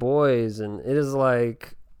The Boys, and it is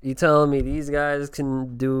like, you telling me these guys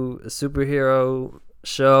can do a superhero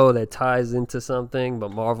show that ties into something,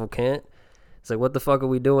 but Marvel can't? It's like, what the fuck are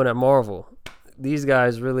we doing at Marvel? These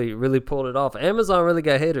guys really pulled it off. Amazon really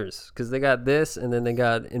got haters because they got this, and then they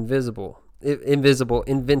got Invincible.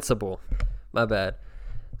 My bad.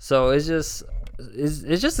 So it's just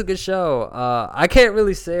a good show. I can't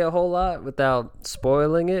really say a whole lot without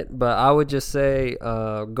spoiling it, but I would just say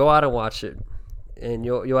go out and watch it, and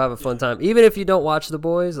you'll have a fun time. Even if you don't watch The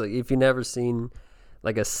Boys, like if you've never seen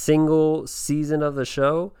like a single season of the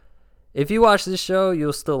show, if you watch this show,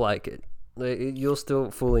 you'll still like it. You'll still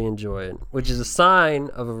fully enjoy it, which is a sign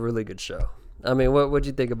of a really good show. I mean, what'd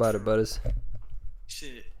you think about it, Butters?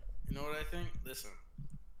 Shit, you know what I think? Listen,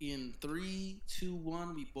 in 3, 2,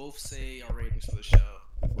 1, we both say our ratings for the show.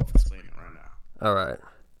 We'll both explain it right now. All right.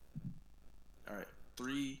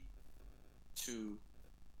 3, 2,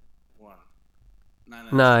 1.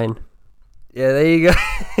 9. Yeah, there you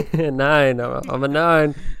go. 9. I'm a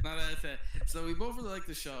 9. So we both really like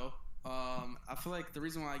the show. I feel like the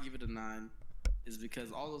reason why I give it a 9 is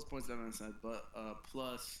because all those points that I said, but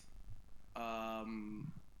plus,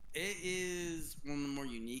 it is one of the more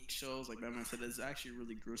unique shows. Like Batman said, it's actually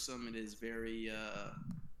really gruesome. It is very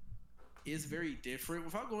different.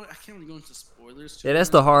 Without going, I can't really go into spoilers. Yeah, that's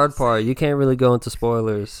the hard part. You can't really go into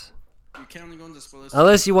spoilers. You can't really go into spoilers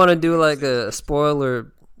unless you want to do like a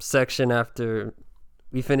spoiler section after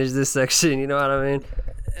we finish this section. You know what I mean?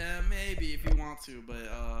 Maybe if you want to, but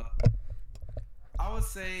I would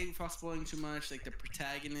say, without spoiling too much, like the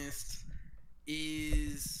protagonist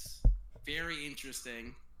is very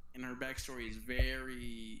interesting, and her backstory is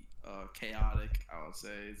very chaotic. I would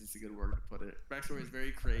say is a good word to put it. Backstory is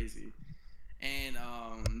very crazy, and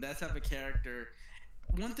that type of character.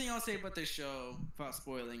 One thing I'll say about this show, without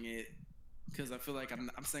spoiling it, because I feel like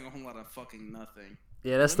I'm saying a whole lot of fucking nothing.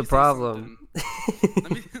 Yeah, that's the problem.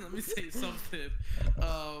 let me say something.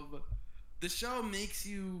 The show makes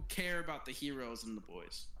you care about the heroes and The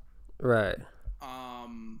Boys. Right.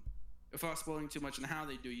 Without spoiling too much on how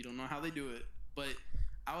they do, you don't know how they do it, but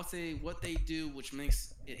I would say what they do, which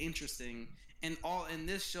makes it interesting, and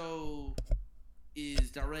this show is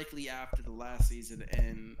directly after the last season,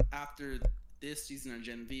 and after this season of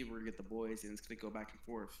Gen V, we're gonna get The Boys, and it's gonna go back and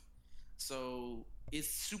forth. So it's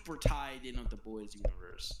super tied in with The Boys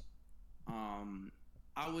universe.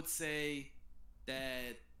 I would say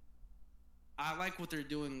that I like what they're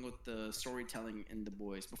doing with the storytelling in The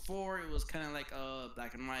Boys. Before it was kind of like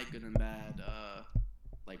black and white, good and bad,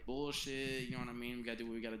 like bullshit. You know what I mean? We gotta do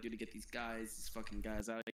what we gotta do to get these fucking guys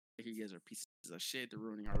out of here. You guys are pieces of shit. They're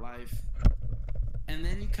ruining our life. And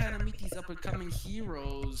then you kind of meet these up and coming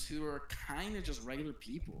heroes who are kind of just regular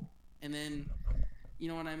people. And then, you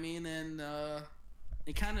know what I mean? And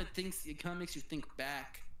it kind of makes you think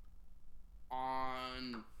back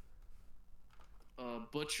on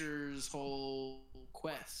Butcher's whole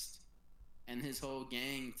quest and his whole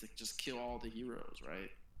gang to just kill all the heroes,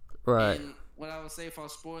 right? Right. And what I would say if I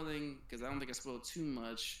was spoiling, because I don't think I spoiled too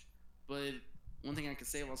much, but one thing I can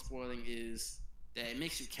say about spoiling is that it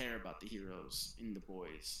makes you care about the heroes in The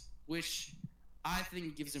Boys, which I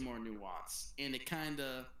think gives it more nuance, and you kind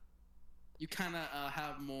of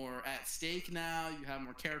have more at stake now. You have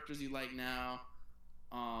more characters you like now.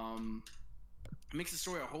 It makes the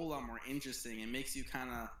story a whole lot more interesting. It makes you kind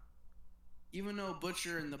of, even though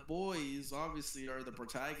Butcher and the boys obviously are the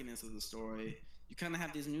protagonists of the story, you kind of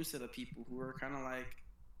have this new set of people who are kind of like,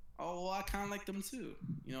 oh, well, I kind of like them too.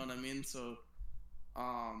 You know what I mean? So,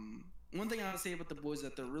 one thing I would say about the boys is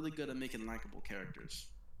that they're really good at making likable characters.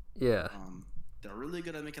 Yeah. They're really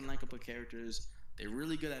good at making likable characters. They're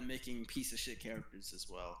really good at making piece of shit characters as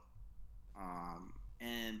well.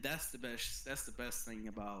 And that's the best thing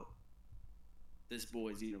about this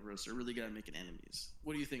boys universe. They're really good at making enemies.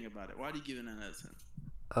 What do you think about it? Why do you give it an out of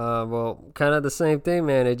 10? Well, kind of the same thing,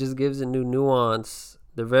 man. It just gives a new nuance.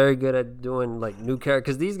 They're very good at doing like new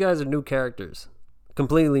characters, because these guys are new characters,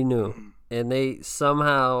 completely new, and they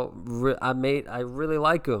somehow I really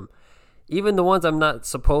like them. Even the ones I'm not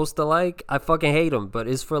supposed to like, I fucking hate them, but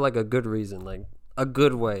it's for like a good reason, like a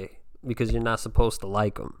good way, because you're not supposed to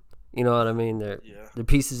like them. You know what I mean? They're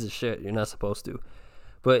pieces of shit. You're not supposed to,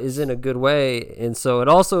 but it's in a good way. And so it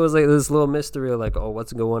also is like this little mystery of like, oh,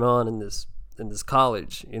 what's going on in this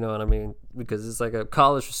college? You know what I mean? Because it's like a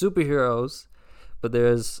college for superheroes, but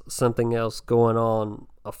there's something else going on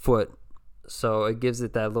afoot. So it gives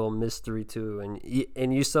it that little mystery too.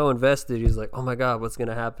 And you're so invested. He's like, oh my God, what's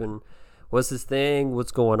gonna happen? What's this thing?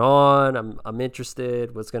 What's going on? I'm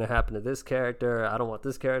interested. What's gonna happen to this character? I don't want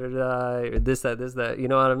this character to die, or this, that. You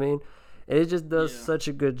know what I mean? And it just does such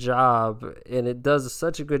a good job, and it does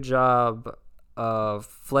such a good job of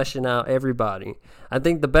fleshing out everybody. I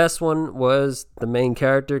think the best one was the main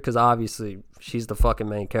character, because obviously she's the fucking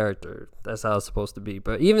main character. That's how it's supposed to be.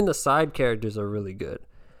 But even the side characters are really good.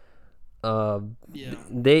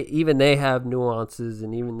 They have nuances,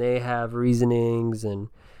 and even they have reasonings, and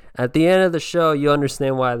at the end of the show you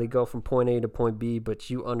understand why they go from point A to point B, but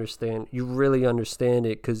you really understand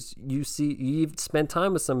it because you've spent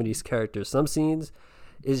time with some of these characters. Some scenes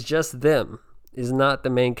is just them, is not the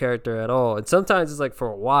main character at all, and sometimes it's like for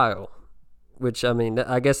a while, which I mean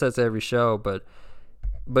I guess that's every show,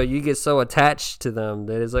 but you get so attached to them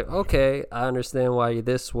that it's like, okay, I understand why you're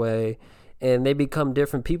this way, and they become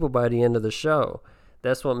different people by the end of the show.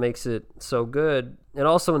 That's what makes it so good. And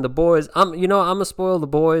also in The Boys, I'm gonna spoil The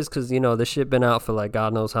Boys because this shit been out for like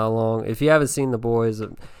God knows how long. If you haven't seen The Boys,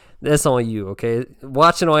 that's on you, okay?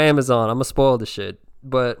 Watch it on Amazon. I'm gonna spoil the shit.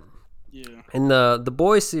 But in the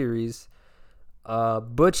Boys series,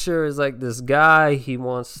 Butcher is like this guy. He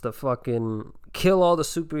wants to fucking kill all the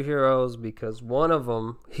superheroes because one of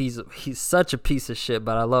them, he's such a piece of shit,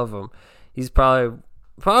 but I love him. He's probably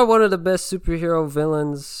one of the best superhero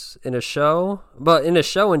villains in a show, but in a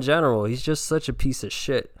show in general, he's just such a piece of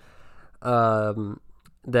shit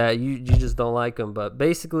that you just don't like him. But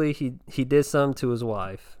basically, he did something to his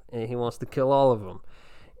wife, and he wants to kill all of them.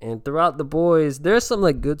 And throughout The Boys, there's some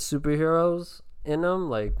like good superheroes in them.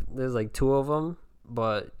 Like there's like 2 of them,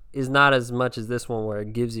 but it's not as much as this one where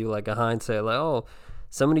it gives you like a hindsight, like, oh,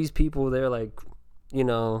 some of these people, they're like,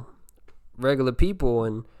 regular people,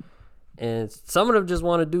 and some of them just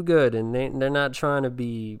want to do good, and they're not trying to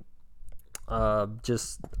be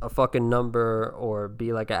just a fucking number or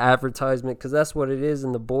be like an advertisement, because that's what it is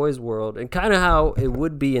in The Boys world, and kind of how it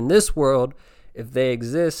would be in this world. If they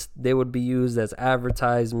exist, they would be used as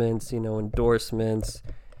advertisements, endorsements.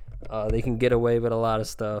 They can get away with a lot of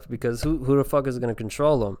stuff because who the fuck is going to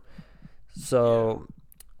control them? So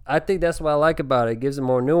I think that's what I like about it. It gives it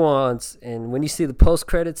more nuance, and when you see the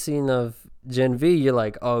post-credit scene of Gen V, you're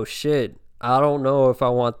like, oh shit, I don't know if I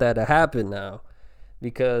want that to happen now,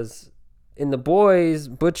 because in The Boys,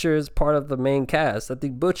 Butcher is part of the main cast. I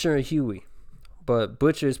think Butcher and Huey, but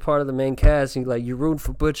Butcher is part of the main cast, and you're rooting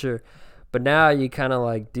for Butcher, but now you kind of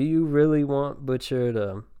like, do you really want Butcher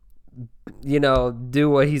to do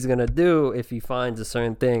what he's gonna do if he finds a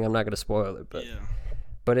certain thing? I'm not gonna spoil it,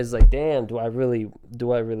 but it's like, damn, do I really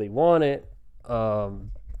want it?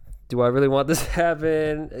 do I really want this to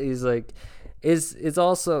happen? He's like, it's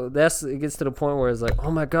also it gets to the point where it's like, oh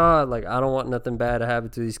my god, like I don't want nothing bad to happen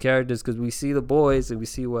to these characters because we see the boys and we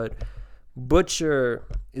see what Butcher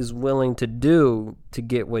is willing to do to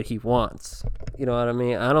get what he wants. You know what I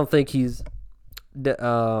mean? I don't think he's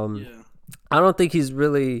I don't think he's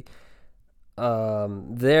really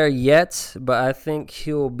there yet, but I think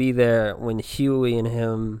he'll be there when Huey and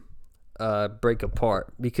him break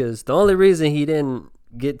apart, because the only reason he didn't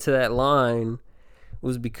get to that line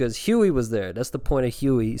was because Huey was there. That's the point of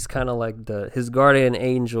Huey. He's kind of like his guardian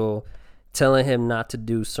angel telling him not to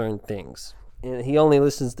do certain things. And he only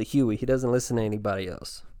listens to Huey. He doesn't listen to anybody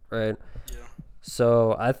else, right? Yeah.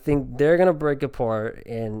 So I think they're going to break apart,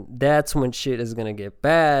 and that's when shit is going to get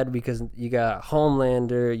bad, because you got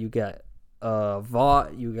Homelander, you got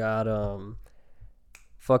Vought, you got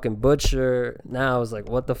fucking Butcher. Now it's like,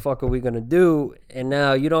 what the fuck are we going to do? And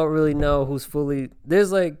now you don't really know who's fully...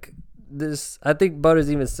 There's like this... I think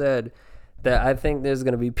Butters even said that I think there's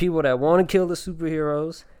going to be people that want to kill the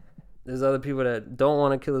superheroes. There's other people that don't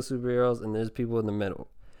want to kill the superheroes, and there's people in the middle.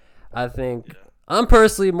 I think I'm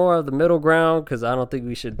personally more of the middle ground, because I don't think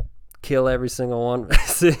we should kill every single one,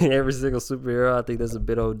 every single superhero. I think that's a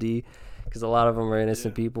bit OD, because a lot of them are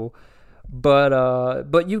innocent people. But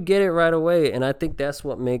you get it right away, and I think that's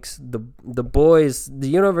what makes the boys, the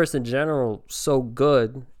universe in general, so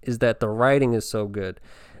good, is that the writing is so good.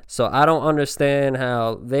 So I don't understand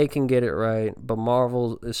how they can get it right, but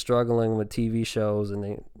Marvel is struggling with TV shows,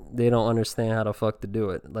 and they don't understand how the fuck to do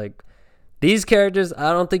it. Like, these characters,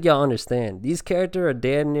 I don't think y'all understand. These characters are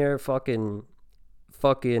damn near fucking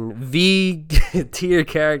V tier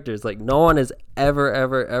characters. Like, no one has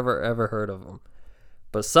ever heard of them.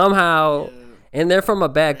 But somehow, and they're from a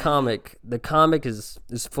bad comic. The comic is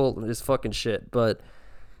fucking shit, but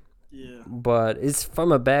it's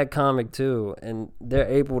from a bad comic too, and they're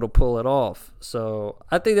able to pull it off. So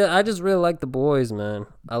I think that I just really like the boys, man.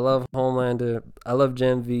 I love Homelander. I love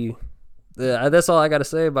Gen V. Yeah, that's all I gotta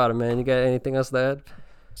say about it, man. You got anything else to add?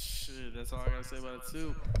 Shit, that's all I gotta say about it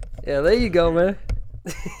too. Yeah, there you go, man.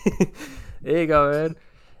 There you go, man.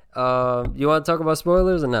 You want to talk about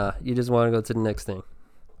spoilers or nah? You just want to go to the next thing?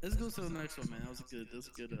 Let's go to the next one, man. That was a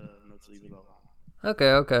good note to leave it all on.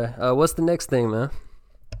 Okay. What's the next thing, man?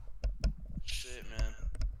 Shit, man.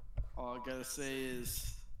 All I gotta say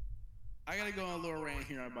is I gotta go on a little rant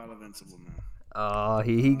here about Invincible, man. Oh,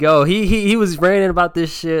 he was ranting about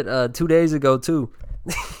this shit 2 days ago too.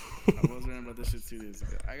 I was ranting about this shit 2 days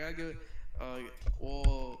ago. I gotta give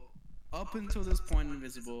well, up until this point,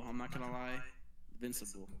 Invincible, I'm not gonna lie,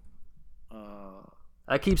 Invincible.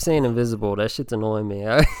 I keep saying Invisible. That shit's annoying me.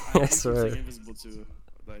 I swear. Keep saying Invisible too.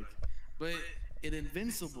 But in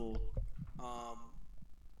Invincible,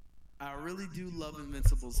 I really do love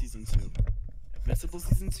Invincible season 2. Invincible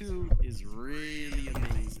season 2 is really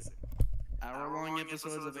amazing. Hour-long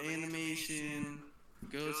episodes of animation,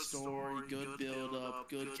 good story, good build-up,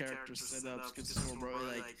 good character setups, good story.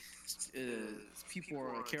 Like,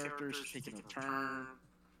 characters taking a turn.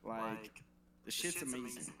 Like, the shit's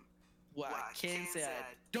amazing. What I can say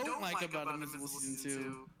I don't like about Invincible season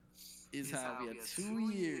 2 is how we had 2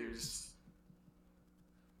 years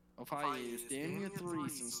of hiatus, damn near 3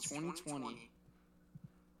 since 2020,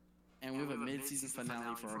 and we have a mid-season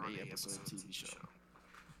finale for an 8-episode TV show.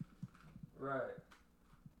 Right.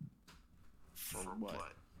 For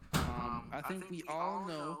what? I think we all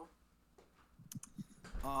know.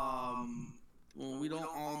 Well, we don't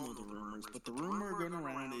all know the rumors, but the rumor going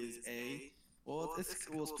around is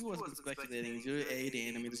people have been speculating. The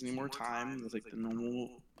anime doesn't need more time. There's like the normal,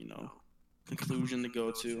 conclusion to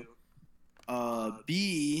go to.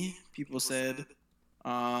 B, people said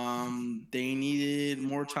they needed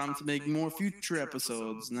more time to make more future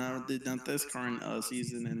episodes. Not this current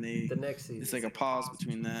season, and the next season. It's like a pause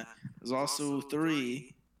between that. There's also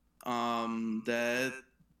 3 that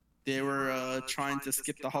they were trying to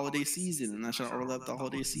skip the holiday season and actually overlap the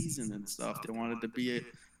holiday season and stuff. They wanted to be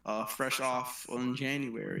fresh off in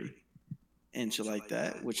January and shit like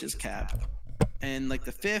that, which is cap. And like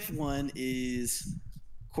the 5th one is,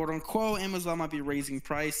 quote unquote, Amazon might be raising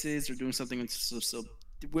prices or doing something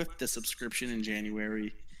with the subscription in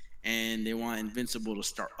January, and they want Invincible to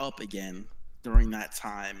start up again during that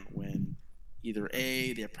time when either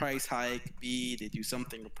A, their price hike, B, they do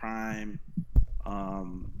something with Prime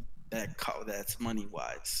that's money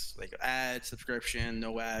wise, like ad subscription,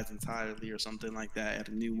 no ads entirely, or something like that. Add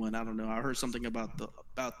a new one. I don't know. I heard something about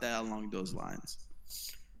that along those lines.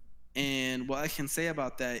 And what I can say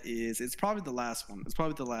about that is it's probably the last one. It's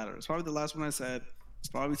probably the latter. It's probably the last one I said. It's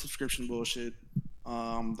probably subscription bullshit. The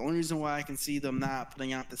only reason why I can see them not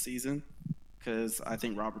putting out the season because I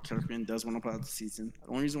think Robert Kirkman does want to put out the season. The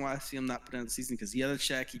only reason why I see him not putting out the season because he got a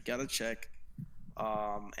check,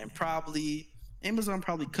 and probably Amazon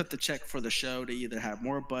probably cut the check for the show to either have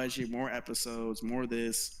more budget, more episodes, more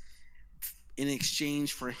this, in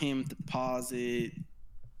exchange for him to pause it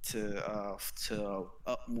to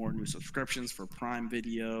up more new subscriptions for Prime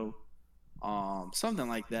Video, something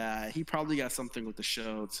like that. He probably got something with the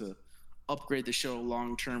show to upgrade the show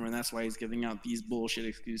long term, and that's why he's giving out these bullshit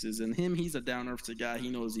excuses. And he's a down earth guy. He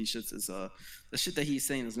knows these shits is the shit that he's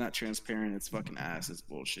saying is not transparent. It's fucking ass. It's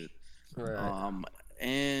bullshit. Right.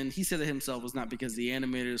 And he said it himself was not because of the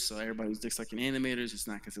animators. So everybody who's disliking animators, it's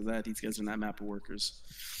not because of that. These guys are not Mappa workers.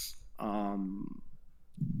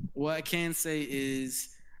 What I can say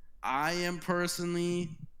is I am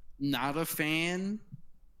personally not a fan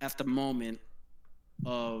at the moment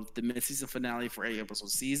of the mid-season finale for 8-episode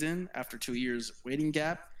season after 2 years waiting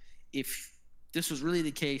gap. If this was really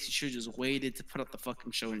the case, you should have just waited to put up the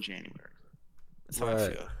fucking show in January. That's how I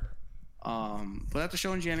feel. Put out the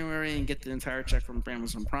show in January and get the entire check from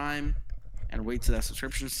Amazon Prime, and wait till that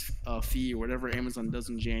subscription fee or whatever Amazon does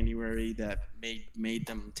in January that made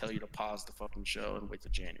them tell you to pause the fucking show and wait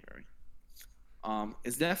till January.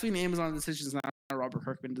 It's definitely an Amazon decision. It's not a Robert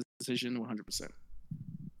Kirkman decision, 100%.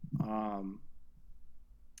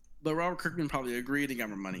 But Robert Kirkman probably agreed and got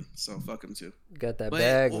more money, so fuck him too. Got that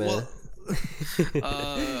bag, man.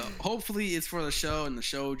 Hopefully it's for the show and the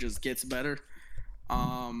show just gets better.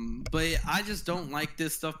 But I just don't like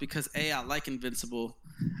this stuff because I like Invincible.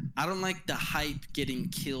 I don't like the hype getting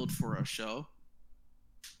killed for a show.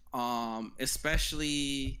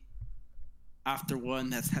 Especially after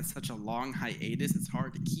one that's had such a long hiatus. It's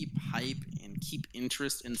hard to keep hype and keep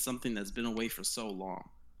interest in something that's been away for so long.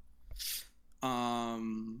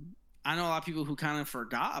 I know a lot of people who kind of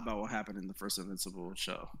forgot about what happened in the first Invincible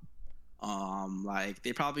show. Like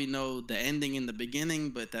they probably know the ending in the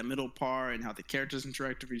beginning, but that middle part and how the characters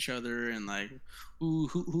interact with each other, and like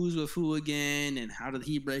who's with who again, and how did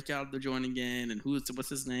he break out of the joint again, and what's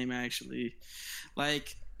his name actually.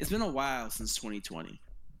 Like it's been a while since 2020.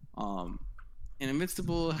 And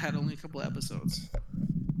Invincible had only a couple episodes.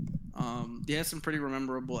 They had some pretty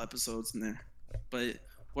memorable episodes in there, but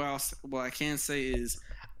what I can say is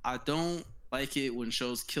I don't like it when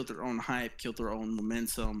shows kill their own hype, kill their own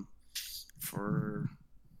momentum for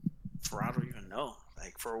I don't even know,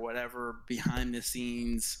 like for whatever behind the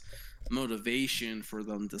scenes motivation for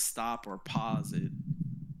them to stop or pause it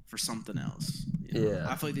for something else. Yeah,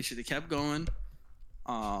 I feel like they should have kept going.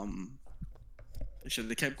 They should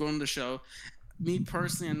have kept going the show. Me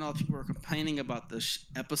personally, I know people are complaining about the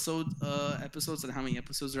episodes and how many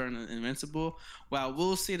episodes are in Invincible. What I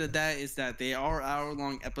will say to that is that they are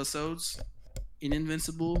hour-long episodes in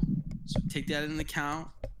Invincible, so take that into account.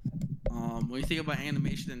 When you think about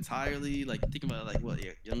animation entirely, like think about like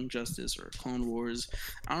Young Justice or Clone Wars,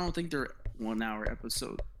 I don't think they're 1 hour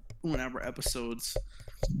episodes.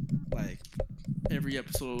 Like every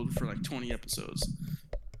episode for like 20 episodes.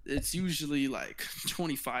 It's usually like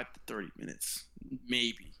 25 to 30 minutes,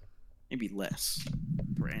 maybe less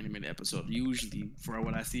per animated episode. Usually, for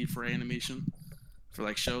what I see for animation, for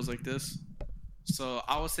like shows like this. So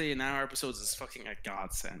I would say an hour episodes is fucking a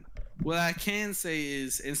godsend. What I can say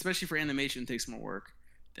is, and especially for animation, it takes more work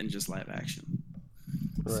than just live action.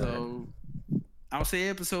 Right. So I would say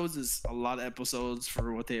episodes is a lot of episodes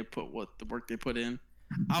for what the work they put in.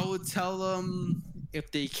 I would tell them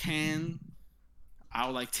if they can, I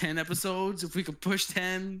would like 10 episodes. If we could push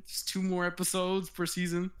 10, just 2 more episodes per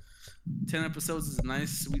season. 10 episodes is a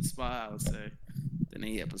nice sweet spot, I would say, than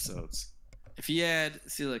 8 episodes. If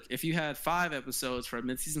you had 5 episodes for a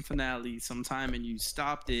mid-season finale sometime and you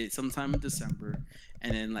stopped it sometime in December,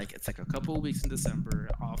 and then like it's like a couple of weeks in December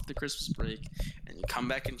off the Christmas break, and you come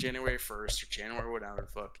back in January 1st or January whatever the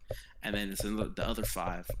fuck, and then it's in the other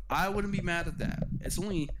 5, I wouldn't be mad at that. It's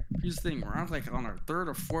only, here's the thing, we're on like on our 3rd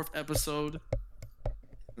or 4th episode.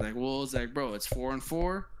 Like, well, it's like, bro, it's 4 and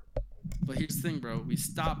 4, but here's the thing, bro, we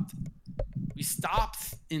stopped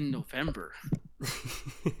in November.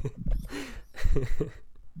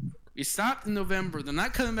 We stopped in November. They're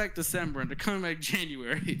not coming back December, and they're coming back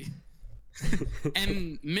January,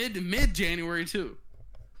 and mid January too.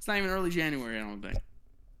 It's not even early January, I don't think.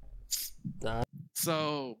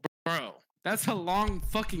 So, bro, that's a long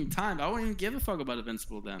fucking time. I wouldn't even give a fuck about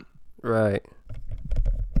Invincible then. Right.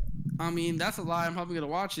 I mean, that's a lie. I'm probably gonna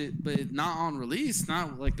watch it, but not on release.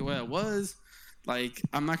 Not like the way it was. Like,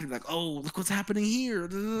 I'm not gonna be like, oh, look what's happening here.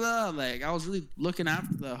 Like, I was really looking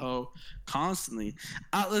after the hoe constantly.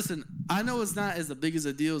 Listen, I know it's not as big as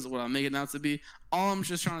a deal as what I'm making it out to be. All I'm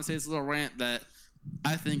just trying to say is a little rant that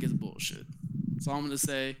I think is bullshit. That's all I'm gonna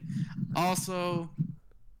say. Also,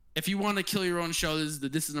 if you want to kill your own show,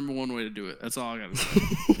 this is number one way to do it. That's all I gotta say.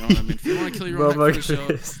 You know what I mean? If you want to kill your own hype for the show,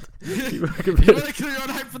 if you want to kill your own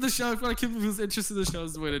hype for the show, if you want to kill people's interest in the show,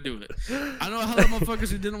 is the way to do it. I know a hell of motherfuckers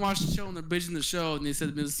who didn't watch the show and they're binging the show and they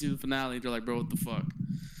said the season finale. They're like, bro, what the fuck?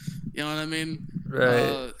 You know what I mean?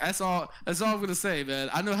 Right. That's all I'm gonna say, man.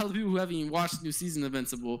 I know a hell of people who haven't even watched the new season of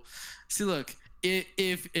Invincible. See, look,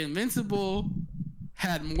 if Invincible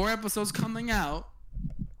had more episodes coming out,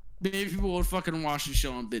 maybe people would fucking watch the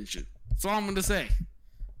show and binge it. That's all I'm gonna say.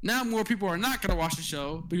 Now more people are not gonna watch the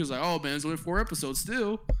show because like, oh man, it's only 4 episodes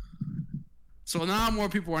still. So now more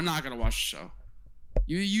people are not gonna watch the show.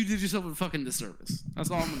 You did yourself a fucking disservice.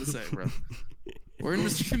 That's all I'm gonna say, bro. We're in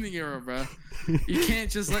the streaming era, bro. You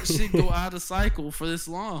can't just let shit go out of cycle for this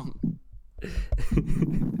long.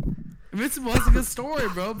 Invincible has a good story,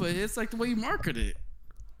 bro, but it's like the way you market it.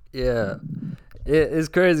 Yeah. It's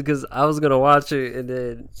crazy because I was going to watch it and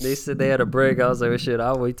then they said they had a break. I was like, well, shit,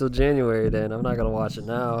 I'll wait till January then. I'm not going to watch it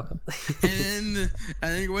now. And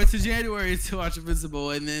then wait till January to watch Invincible,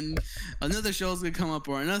 and then another show's going to come up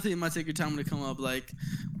or another thing might take your time to come up. Like,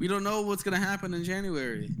 we don't know what's going to happen in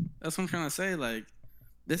January. That's what I'm trying to say. Like,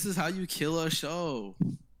 this is how you kill a show.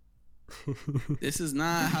 This is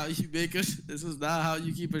not how you this is not how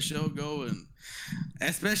you keep a show going,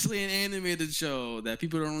 especially an animated show that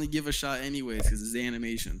people don't really give a shot anyways because it's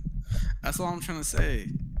animation. That's all I'm trying to say.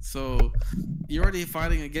 So you're already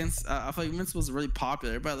fighting against. I feel like Invincible is really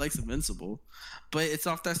popular. Everybody likes Invincible, but it's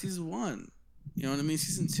off that season 1. You know what I mean?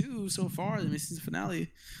 Season 2 so far, the season finale.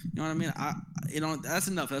 You know what I mean? That's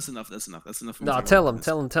enough. That's enough. No, tell him,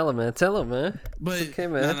 man. But okay,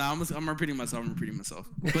 man. No, I'm repeating myself.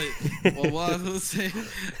 But what I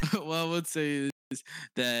would say is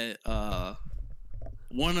that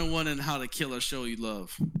 101 on how to kill a show you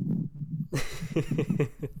love.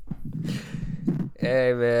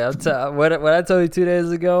 Hey man, what I told you 2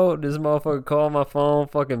 days ago, this motherfucker called my phone,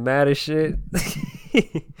 fucking mad as shit.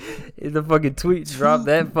 The fucking tweet dropped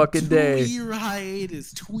that fucking day. 2-year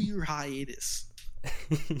hiatus.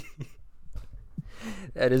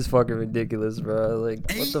 That is fucking ridiculous, bro. Like,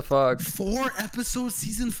 what the fuck? 4 episode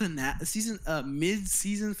mid-season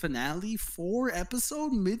finale. 4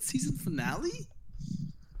 episode mid-season finale.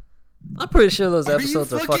 I'm pretty sure those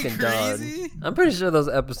episodes are fucking done. I'm pretty sure those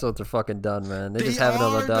episodes are fucking done, man. They just have it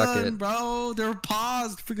on the docket. Done, bro. They're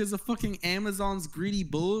paused because of fucking Amazon's greedy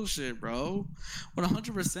bullshit, bro.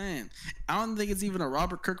 100%. I don't think it's even a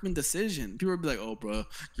Robert Kirkman decision. People would be like, "Oh, bro,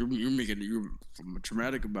 you're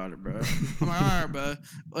dramatic about it, bro." I'm like, all right, bro.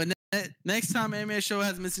 Well, next time anime show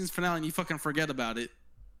has missing finale and you fucking forget about it,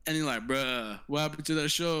 and you're like, "Bruh, what happened to that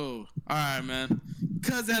show?" All right, man.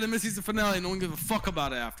 Because they had a mid-season finale, no one gives a fuck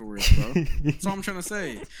about it afterwards, bro. That's all I'm trying to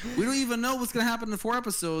say. We don't even know what's gonna happen in 4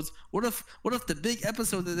 episodes. What if the big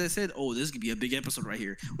episode that they said, oh, this could be a big episode right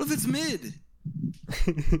here? What if it's mid?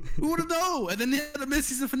 We wouldn't know. And then they had a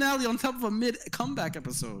mid-season finale on top of a mid comeback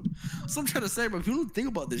episode. So I'm trying to say, bro, people don't think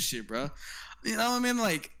about this shit, bro. You know what I mean?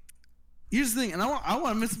 Like, here's the thing, and I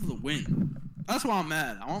want Invincible to win. That's why I'm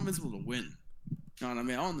mad. I want Invincible to win. You know what I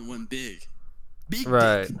mean? I want them to win big. Big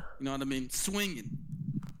right. Dick, you know what I mean? Swinging.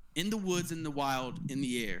 In the woods, in the wild, in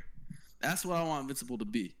the air. That's what I want Invincible to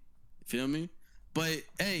be. You feel me? But,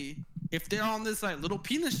 hey, if they're on this, like, little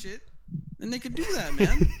penis shit, then they could do that,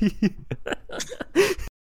 man.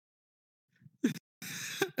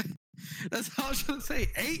 That's how I was trying to say.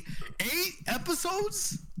 8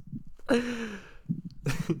 episodes? 8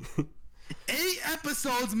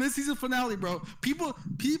 episodes, mid-season finale, bro. People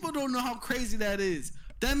don't know how crazy that is.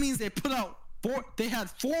 That means they put out they had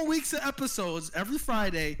 4 weeks of episodes every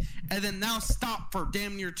Friday, and then now stop for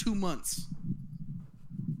damn near 2 months.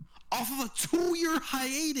 Off of a 2-year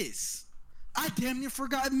hiatus. I damn near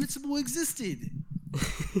forgot Invincible existed.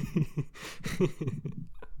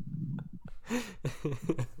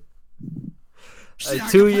 A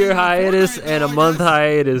 2-year hiatus and a month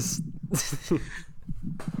hiatus.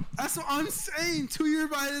 That's what I'm saying. 2-year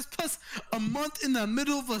hiatus plus a month in the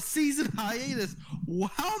middle of a season hiatus.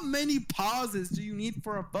 How many pauses do you need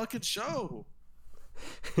for a fucking show?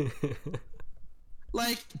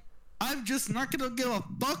 Like, I'm just not gonna give a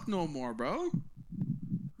fuck no more, bro.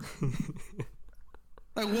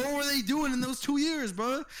 Like, what were they doing in those 2 years,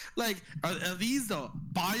 bro? Like, are these the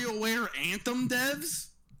BioWare Anthem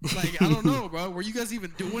devs? Like, I don't know, bro. Were you guys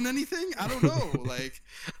even doing anything? I don't know. Like,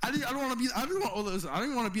 I don't want to be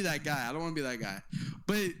that guy. I don't want to be that guy.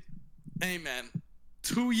 But, hey, man,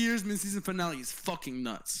 2 years mid-season finale is fucking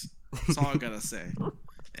nuts. That's all I gotta say.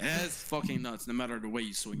 It's fucking nuts, no matter the way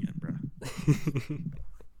you swing it, bro.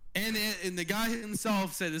 And the guy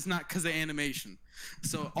himself said it's not because of animation.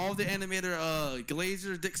 So all the animator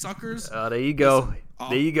glazers, dick suckers. Oh, there you go. Listen,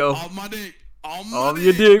 there you go. All my dick. All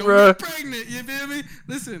your dick, Don't bro. get pregnant. You feel me?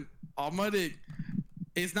 Listen, all my dick.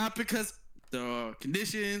 It's not because the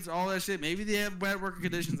conditions, all that shit. Maybe they have bad working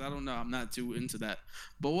conditions. I don't know. I'm not too into that.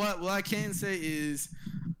 But what I can say is,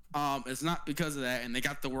 it's not because of that, and they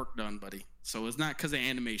got the work done, buddy. So it's not because of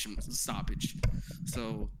animation stoppage.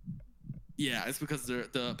 So yeah, it's because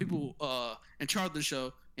the people in charge of the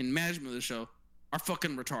show and management of the show are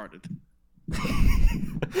fucking retarded.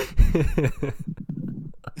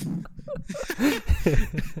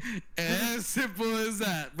 As simple as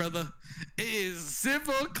that, brother. It is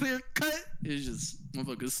simple, clear cut. It's just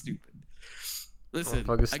motherfucking stupid. Listen,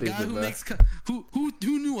 a guy who makes who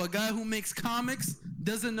knew a guy who makes comics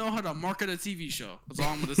doesn't know how to market a TV show. That's all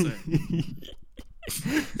I'm gonna say.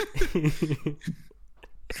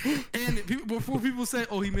 And before people say,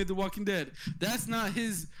 "Oh, he made The Walking Dead," that's not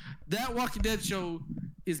his. That Walking Dead show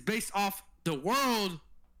is based off the world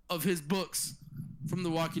of his books from The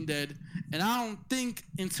Walking Dead, and I don't think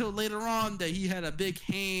until later on that he had a big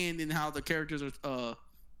hand in how the characters are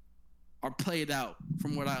played out.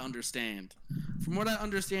 From what I understand,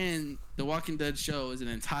 The Walking Dead show is an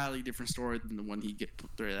entirely different story than the one he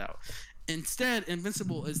played out. Instead,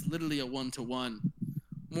 Invincible is literally a 1-to-1,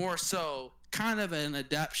 more so kind of an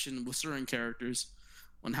adaptation with certain characters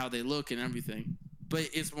on how they look and everything, but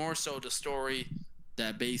it's more so the story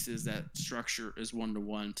that bases that structure is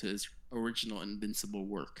 1-to-1 to his original Invincible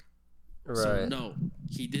work. Right. So no,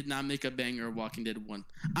 he did not make a banger of Walking Dead 1.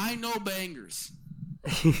 I know bangers.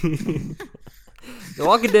 The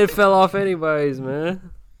Walking Dead fell off anyways,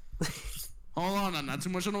 man. Hold on, not too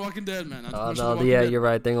much on The Walking Dead, man. You're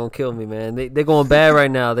right. They're gonna kill me, man. They're going bad right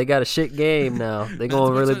now. They got a shit game now. They're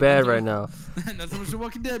going really bad right now. Not too much on The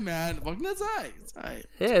Walking Dead, man. Walking Dead's alright. It's alright.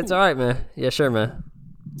 Yeah, it's alright, man. Yeah, sure, man.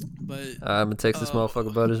 But I'm gonna text this motherfucker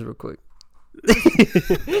about this real quick.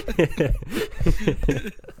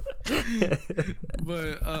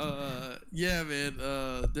 But yeah, man.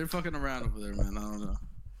 They're fucking around over there, man. I don't know.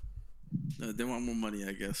 They want more money,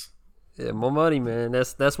 I guess. Yeah, more money, man.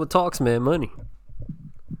 That's what talks, man. Money.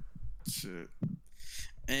 Shit.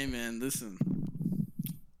 Hey, man, listen.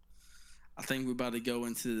 I think we're about to go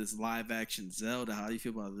into this live-action Zelda. How do you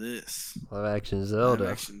feel about this? Live-action Zelda.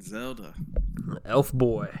 Live-action Zelda. Elf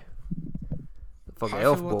boy. The fucking How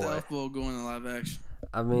elf feel boy. about the elf boy going to live action?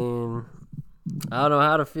 I mean, I don't know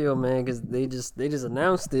how to feel, man, because they just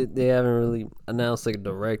announced it. They haven't really announced like a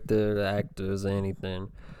director, the actors, or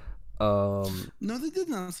anything. No, they did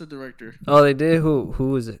announce the director. Oh, they did?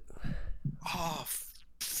 Who is it? Oh,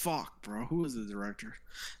 fuck, bro. Who is the director?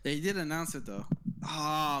 They did announce it, though.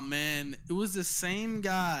 Oh, man. It was the same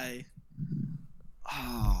guy.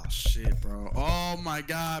 Oh, shit, bro. Oh, my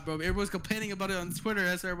God, bro. Everyone's complaining about it on Twitter.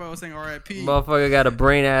 That's everybody was saying R.I.P. Motherfucker got a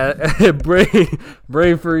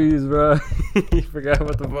brain freeze, bro. You forgot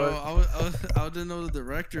what the fuck. I didn't know the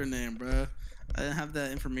director name, bro. I didn't have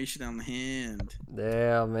that information on hand.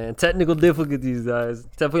 Yeah, man. Technical difficulties, guys.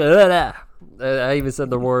 I even said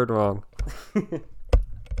the word wrong.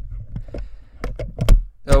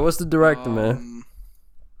 Oh, what's the director, man?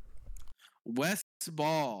 Wes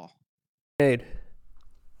Ball. Made.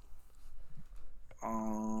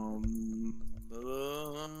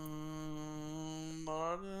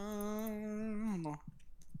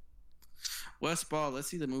 Wes Ball. Let's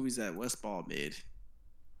see the movies that Wes Ball made.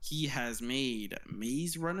 He has made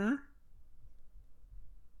Maze Runner.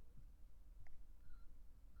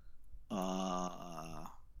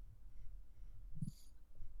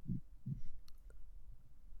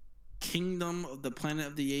 Kingdom of the Planet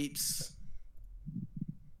of the Apes.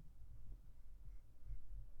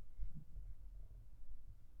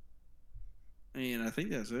 And I think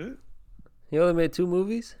that's it. He only made 2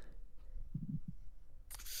 movies?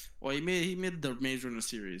 Well, he made the Maze Runner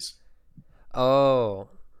series. Oh.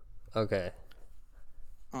 Okay.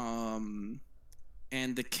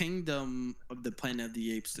 And the Kingdom of the Planet of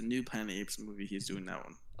the Apes, the new Planet of the Apes movie, he's doing that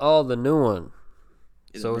one. Oh, the new one.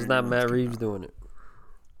 Yeah, so it's not Matt Reeves doing it.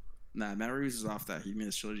 Nah, Matt Reeves is off that. He made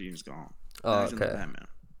his trilogy and he's gone. Oh, he's okay. in Batman.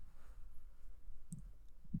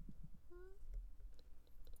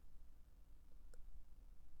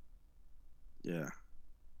 Yeah.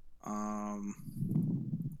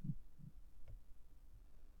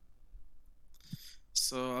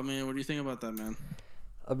 So, I mean, what do you think about that, man?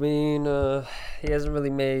 I mean, he hasn't really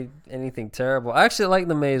made anything terrible. I actually like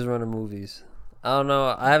the Maze Runner movies. I don't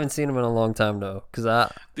know. I haven't seen them in a long time, though. Because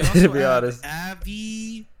to be honest.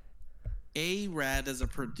 Avi Arad as a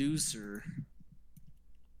producer.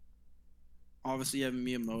 Obviously, you have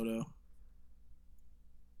Miyamoto.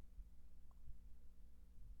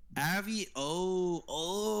 This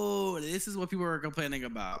is what people are complaining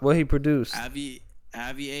about. What he produced? Avi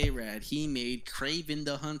Arad. He made Craven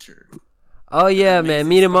the Hunter. Oh yeah, man.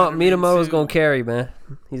 Amazing Miyamoto's Spider-Man 2. gonna carry, man.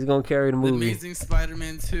 He's gonna carry the The movie. Amazing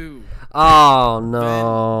Spider-Man 2. Oh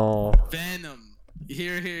no. Venom.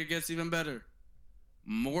 Here, it gets even better.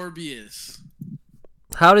 Morbius.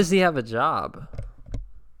 How does he have a job?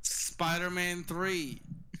 Spider-Man 3.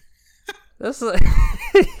 That's like,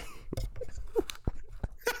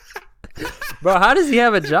 bro. How does he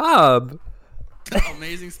have a job?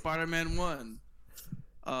 Amazing Spider-Man 1.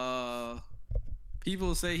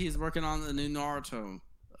 People say he's working on the new Naruto.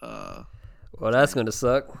 Well, that's gonna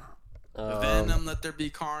suck. Venom, Let There Be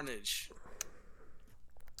Carnage.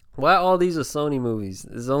 Why all these are Sony movies?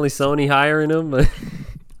 Is only Sony hiring them?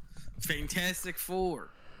 Fantastic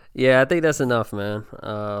Four. Yeah, I think that's enough, man.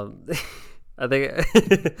 I think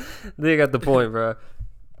I got the point, bro.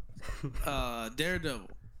 Daredevil.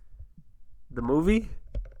 The movie?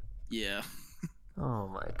 Yeah. Oh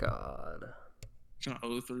my god.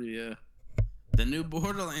 03, yeah. The new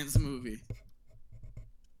Borderlands movie.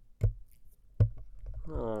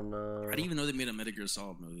 Oh no. I didn't even know they made a Metal Gear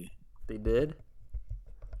Solid movie. They did?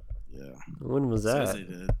 Yeah. When was Says that? they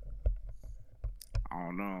did. I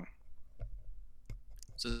don't know.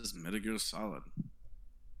 It says Metal Gear Solid.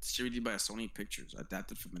 Distributed by Sony Pictures.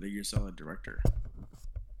 Adapted from Metal Gear Solid director.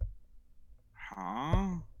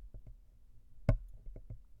 Huh?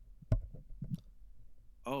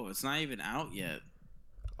 Oh, it's not even out yet.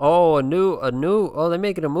 Oh, a new. Oh, they're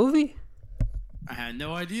making a movie? I had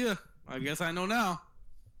no idea. I guess I know now.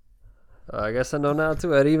 I guess I know now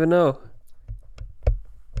too. I didn't even know.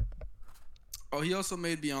 Oh, he also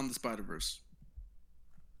made Beyond the Spider-Verse.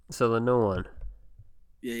 So the new one.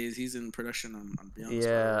 Yeah, he's in production on Beyond the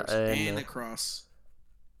Yeah, Spider-Verse. and, And Across.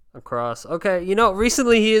 Across. Okay,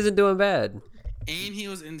 recently he isn't doing bad. And he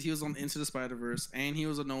was on Into the Spider-Verse. And he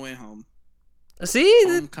was on No Way Home. See?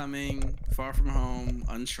 Homecoming, Far From Home,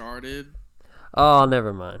 Uncharted, Oh,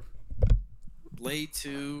 never mind. Blade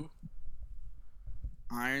 2,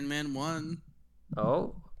 Iron Man 1,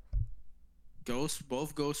 Oh.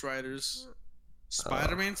 both Ghost Riders,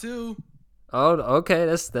 Spider-Man 2. Oh, okay.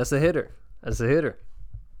 That's a hitter. That's a hitter.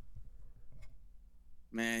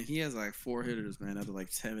 Man, he has like 4 hitters, man. Out of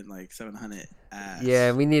like 700 ass.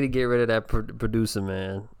 Yeah, we need to get rid of that producer,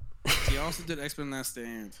 man. He also did X-Men Last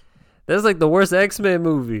Stand. That's like the worst X-Men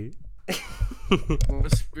movie.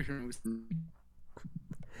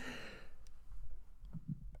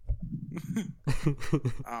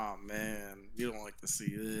 Oh man, you don't like to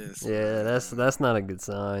see this. Yeah, man. that's not a good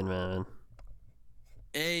sign, man.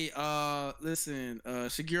 Hey, listen,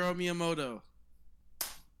 Shigeru Miyamoto,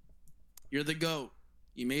 you're the GOAT.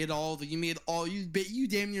 You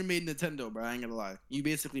damn near made Nintendo, bro. I ain't gonna lie. You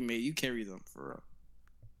carry them for real.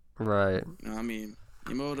 Right. You know what I mean?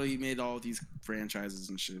 Miyamoto, he made all these franchises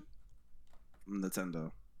and shit from Nintendo.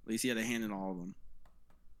 At least he had a hand in all of them.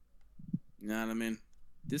 You know what I mean?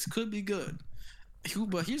 This could be good.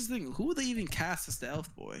 But here's the thing: who would they even cast as the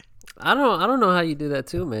Elf Boy? I don't know how you do that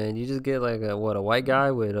too, man. You just get like a white guy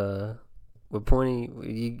with pointy.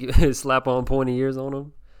 You slap on pointy ears on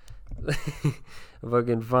him.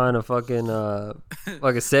 Fucking find a fucking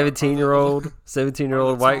like a 17-year-old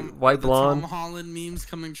white blonde. Tom Holland memes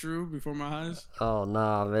coming true before my eyes. Oh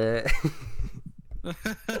nah, man. All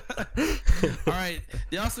right,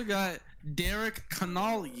 they also got Derek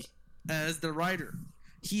Connolly as the writer.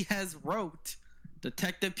 He has wrote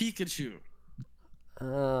Detective Pikachu.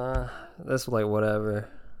 That's like whatever.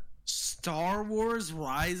 Star Wars: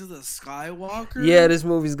 Rise of the Skywalker. Yeah, this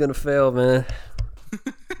movie's gonna fail, man.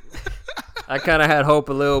 I kind of had hope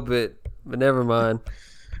a little bit, but never mind.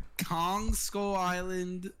 Kong Skull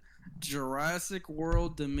Island, Jurassic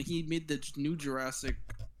World. He made the new Jurassic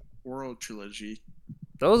World trilogy.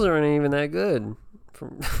 Those aren't even that good.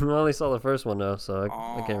 I only saw the first one though, so I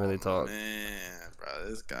can't really talk. Man, bro,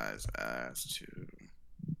 this guy's ass too.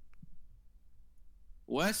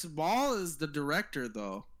 Wes Ball is the director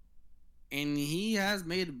though, and he has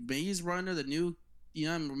made Maze Runner the new.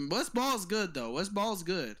 Wes Ball's good though. Wes Ball's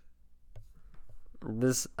good.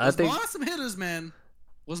 Wes Ball has some hitters, man.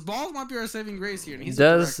 Wes Ball might be our saving grace here. And he's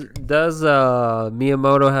does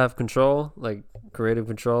Miyamoto have control, like creative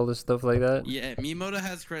control and stuff like that? Yeah, Miyamoto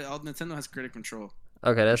has Nintendo has creative control.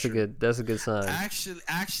 Okay, that's a good sign.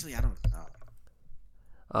 Actually, I don't know.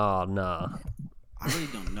 Oh no. I really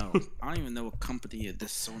don't know. I don't even know what company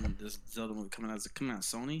this Zelda movie coming out. Is it coming out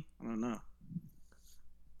Sony? I don't know.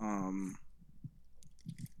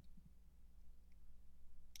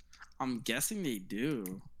 I'm guessing they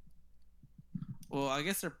do. Well, I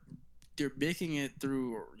guess they're making it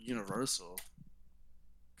through Universal,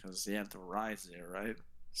 because they have the rides there, right?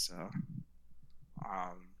 So,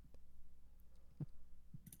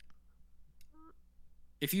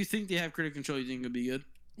 if you think they have creative control, you think it'll be good?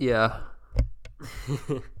 Yeah.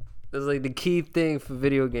 That's like the key thing for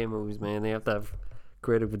video game movies, man. They have to have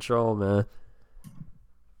creative control, man.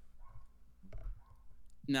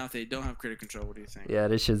 Now, if they don't have creative control, what do you think? Yeah,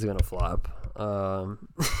 this shit's gonna flop. No,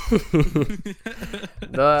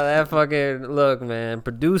 that fucking look, man.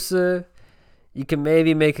 Producer, you can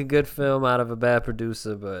maybe make a good film out of a bad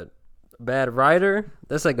producer, but a bad writer,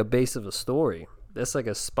 that's like a base of a story. That's like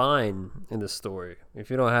a spine in the story. If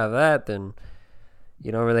you don't have that, then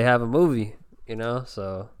you don't really have a movie, you know?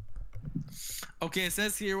 So. Okay, it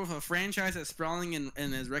says here with a franchise as sprawling and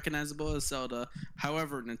as recognizable as Zelda.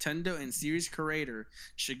 However, Nintendo and series creator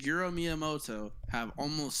Shigeru Miyamoto have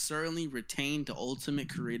almost certainly retained the ultimate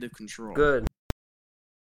creative control. Good.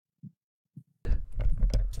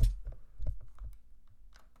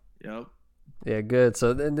 Yep. Yeah, good.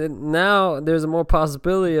 So then now there's a more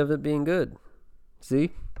possibility of it being good. See?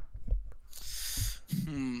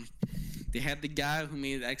 They had the guy who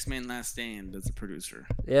made X-Men Last Stand as a producer.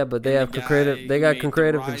 Yeah, but they have creative. They got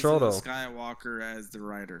creative control though. Skywalker as the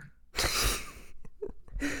writer.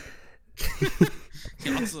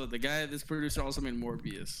 Also, this producer also made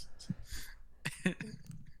Morbius.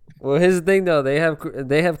 Well, here's the thing though. They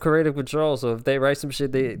have creative control. So if they write some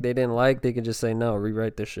shit they didn't like, they can just say no,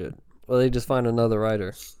 rewrite this shit, or they just find another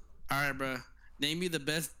writer. All right, bro. Name me the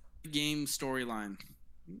best game storyline.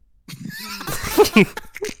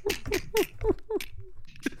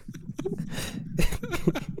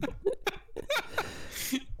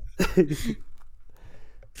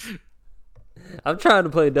 I'm trying to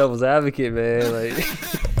play devil's advocate, man. Like,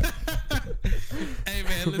 hey,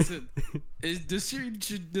 man, listen. Does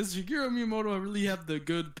Shigeru Miyamoto really have the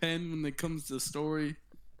good pen when it comes to story?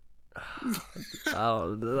 I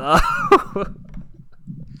don't know.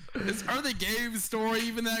 Are the game story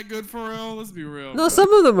even that good for real? Let's be real. No,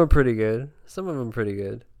 some of them are pretty good. Like some of them are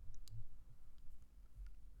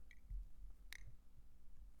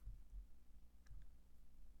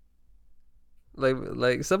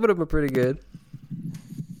pretty good.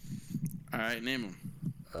 All right, name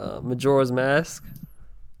them. Majora's Mask.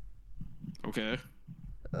 Okay.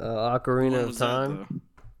 Ocarina of Time.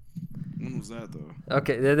 When was that though?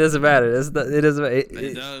 Okay, that doesn't matter. It doesn't.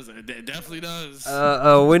 It does. It definitely does.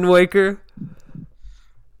 Wind Waker.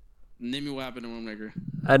 Name me what happened in Wind Waker.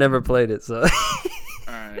 I never played it, so. All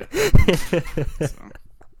right. Yeah.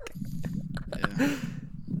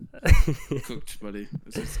 Cooked, buddy.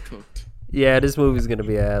 This is cooked. Yeah, this movie's gonna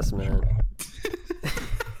be ass, man.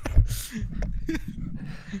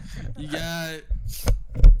 You got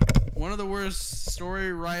one of the worst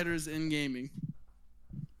story writers in gaming.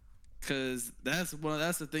 Because that's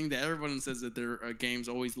the thing that everyone says that their games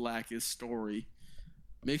always lack is story.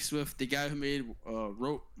 Mixed with the guy who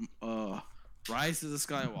wrote Rise of the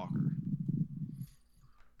Skywalker.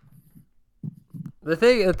 The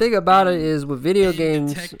thing about it is with video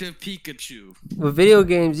games, Detective Pikachu. With video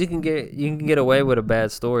games, you can get away with a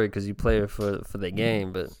bad story because you play it for the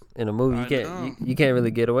game, but in a movie you can't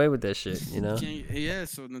really get away with that shit, you know? Yeah,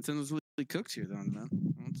 so Nintendo's really cooked here, though, man.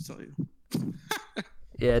 I want to tell you.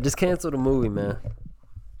 Yeah, just cancel the movie, man.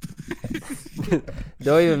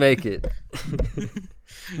 Don't even make it.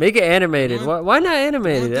 Make it animated. Why not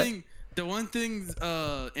animated? The one thing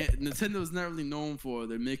Nintendo's not really known for,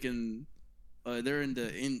 they're making. They're in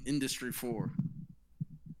the industry for.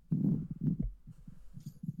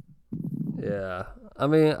 Yeah, I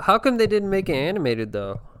mean, how come they didn't make it animated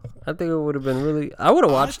though? I think it would have been really. I would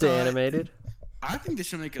have watched it animated. I think they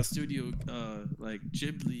should make a studio like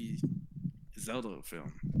Ghibli Zelda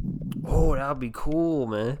film. Oh, that would be cool,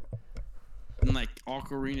 man. In like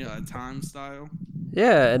Ocarina of Time style.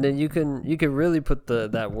 Yeah, and then you can really put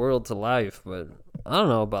that world to life, but I don't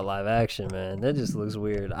know about live action, man. That just looks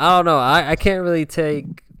weird. I don't know. I can't really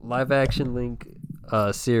take live action Link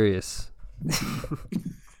serious.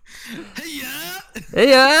 Hey yeah. Hey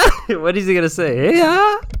yeah. What is he gonna say? Hey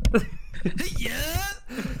yeah. Hey yeah.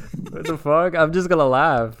 What the fuck? I'm just gonna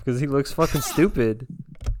laugh because he looks fucking stupid.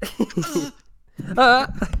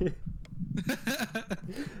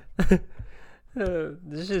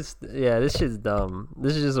 This shit's dumb.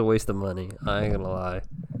 This is just a waste of money. I ain't gonna lie.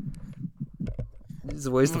 It's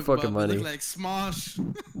a waste of fucking money. Look like Smosh.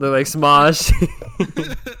 Look like Smosh.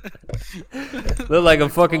 Look like a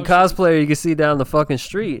fucking cosplayer you can see down the fucking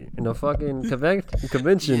street in a fucking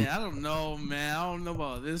convention. Yeah, I don't know, man. I don't know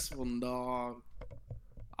about this one, dog.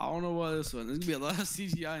 I don't know about this one. There's gonna be a lot of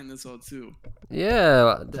CGI in this one too.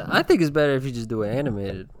 Yeah, I think it's better if you just do it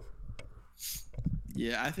animated.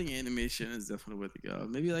 Yeah, I think animation is definitely the way to go.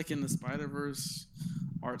 Maybe like in the Spider-Verse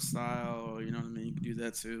art style, you know what I mean? You can do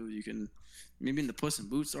that too. You can maybe in the Puss in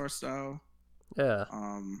Boots art style. Yeah.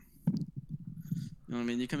 You know what I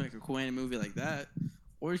mean? You can make a cool anime movie like that,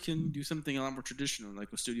 or you can do something a lot more traditional, like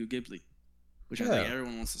with Studio Ghibli, which I think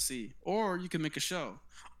everyone wants to see. Or you can make a show,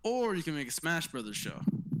 or you can make a Smash Brothers show.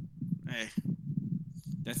 Hey,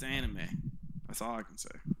 that's anime. That's all I can say.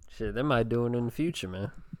 Shit, they might do it in the future,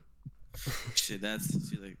 man. Shit, like,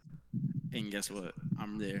 and guess what?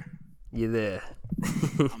 I'm there. You there?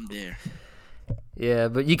 I'm there. Yeah,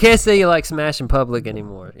 but you can't say you like Smash in public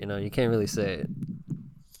anymore. You know, you can't really say it.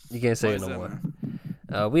 You can't say it no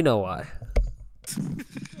more. We know why.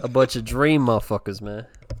 A bunch of dream motherfuckers, man.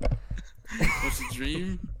 Bunch of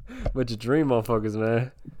dream? Bunch of dream motherfuckers,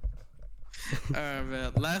 man. Alright,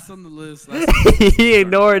 man. Last on the list. He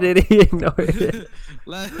ignored it.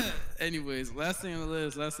 Anyways, last thing on the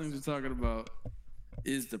list, last thing we're talking about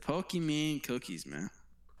is the Pokemon cookies, man.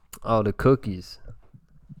 Oh, the cookies.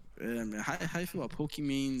 Yeah, man. How you feel about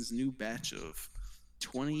Pokemon's new batch of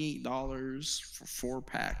 $28 for 4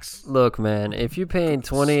 packs? Look, man, if you're paying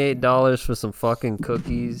 $28 for some fucking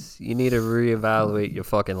cookies, you need to reevaluate your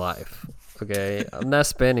fucking life. Okay? I'm not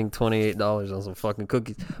spending $28 on some fucking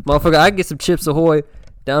cookies. Motherfucker, I can get some Chips Ahoy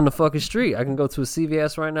down the fucking street. I can go to a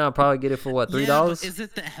CVS right now and probably get it for what, $3? Yeah, but is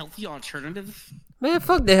it the healthy alternative? Man,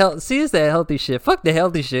 fuck the hell. See, it's that healthy shit. Fuck the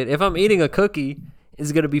healthy shit. If I'm eating a cookie,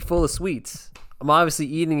 it's gonna be full of sweets. I'm obviously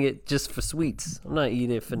eating it just for sweets. I'm not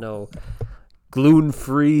eating it for no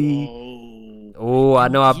gluten-free. Oh, I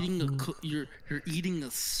know. You're eating a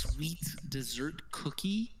sweet dessert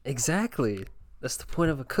cookie? Exactly. That's the point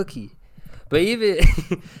of a cookie. But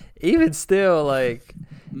even still, like,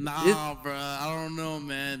 nah, bro. I don't know,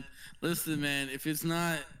 man. Listen, man. If it's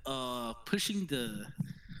not pushing the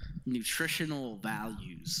nutritional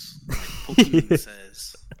values, like Pokemon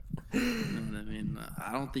says, you know what I mean?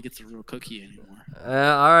 I don't think it's a real cookie anymore.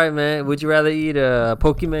 All right, man. Would you rather eat a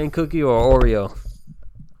Pokemon cookie or Oreo?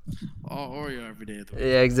 Oh, Oreo every day of the week.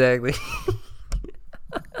 Yeah, exactly.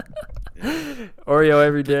 Oreo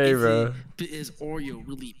every day, bro. Is Oreo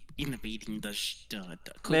really innovating the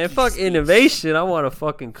cookie man, fuck space? Innovation. I want a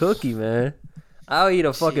fucking cookie, man. I'll eat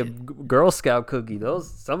a fucking Girl Scout cookie.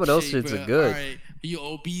 Some of those shits bro. are good. All right. You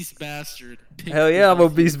obese bastard. Hell yeah, I'm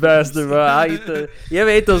obese bastard, bro. I eat you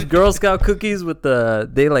ever ate those Girl Scout cookies with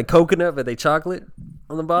they like coconut but they chocolate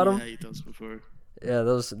on the bottom? Yeah, I ate those before. Yeah,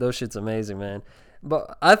 those shit's amazing, man.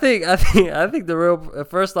 But I think the real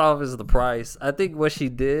first off is the price. I think what she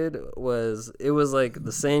did was it was like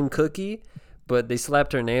the same cookie, but they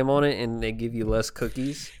slapped her name on it and they give you less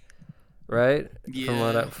cookies, right?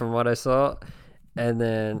 Yeah. From what I saw, and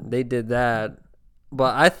then they did that.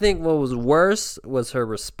 But I think what was worse was her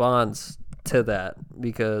response to that,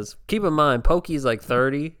 because keep in mind Pokey's like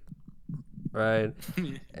 30, right?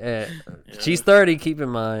 And she's 30. Keep in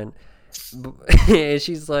mind. And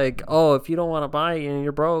she's like, "Oh, if you don't want to buy it and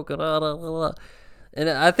you're broke," blah, blah, blah. And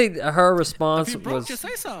I think her response if you're broke, was, just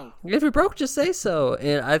say so. "If you're broke, just say so."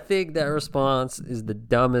 And I think that response is the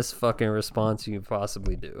dumbest fucking response you can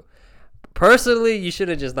possibly do. Personally, you should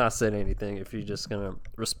have just not said anything if you're just gonna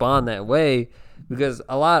respond that way, because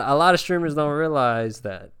a lot of streamers don't realize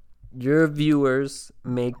that your viewers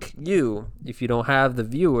make you. If you don't have the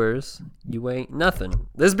viewers, you ain't nothing.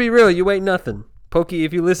 Let's be real, you ain't nothing. Pokey,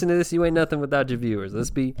 if you listen to this, you ain't nothing without your viewers. Let's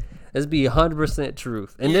be 100%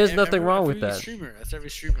 truth. And there's nothing wrong with that. That's every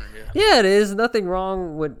streamer, yeah. Yeah, it is. Nothing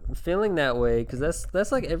wrong with feeling that way, because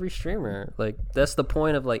that's like every streamer. Like, that's the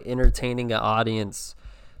point of like entertaining an audience.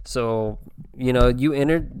 So, you know, you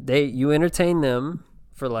entertain them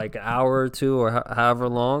for like an hour or two or however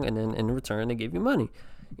long, and then in return they give you money.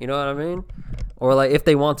 You know what I mean? Or like if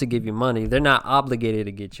they want to give you money, they're not obligated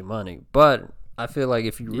to get you money. But I feel like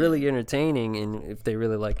if you're really entertaining and if they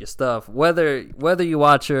really like your stuff, whether you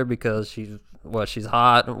watch her because she's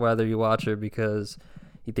hot, whether you watch her because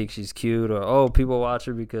you think she's cute, or people watch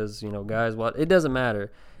her because, you know, guys watch, it doesn't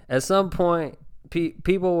matter. At some point,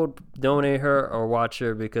 people will donate her or watch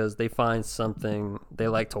her because they find something they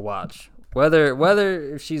like to watch,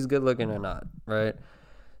 whether she's good looking or not, right?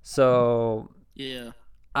 So yeah,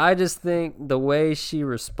 I just think the way she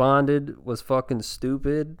responded was fucking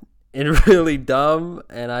stupid and really dumb,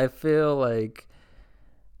 and I feel like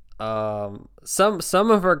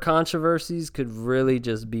some of her controversies could really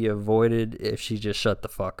just be avoided if she just shut the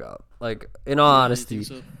fuck up. Like, in all honesty.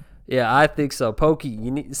 Yeah, I think so.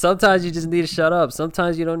 Pokey, sometimes you just need to shut up.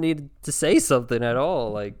 Sometimes you don't need to say something at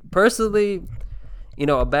all. Like, personally, you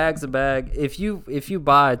know, a bag's a bag. If you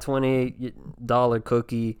buy a $28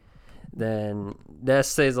 cookie, then that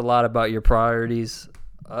says a lot about your priorities.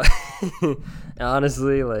 Uh,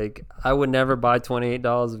 honestly, like I would never buy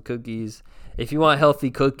 $28 of cookies. If you want healthy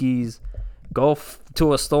cookies, go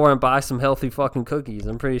to a store and buy some healthy fucking cookies.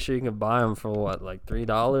 I'm pretty sure you can buy them for what, like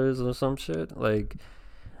 $3 or some shit. Like,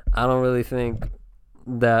 I don't really think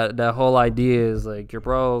that whole idea is like you're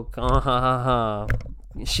broke. Ha ha ha.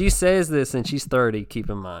 She says this and she's 30. Keep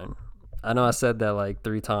in mind, I know I said that like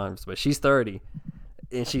 3 times, but she's 30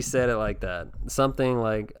 and she said it like that. Something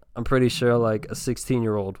like I'm pretty sure like a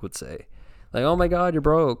 16-year-old would say, like, "Oh my God, you're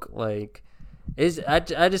broke." Like, I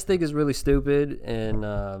just think it's really stupid. And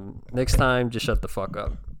next time, just shut the fuck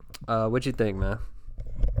up. What you think, man?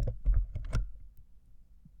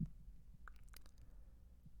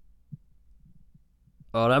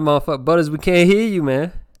 Oh, that motherfucker, Butters, we can't hear you,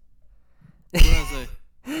 man. What did I say?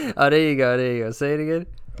 Oh, there you go, there you go. Say it again.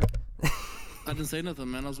 I didn't say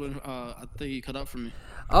nothing, man. I was waiting. I think you cut up for me.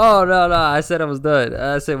 Oh, no, I said I was done.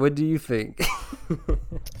 I said, what do you think?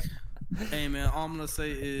 Hey, man. All I'm gonna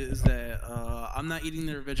say is that I'm not eating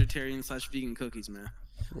their vegetarian/vegan cookies, man.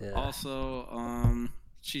 Yeah. Also,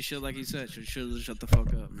 she should, like you said, she should shut the fuck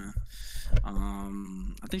up, man.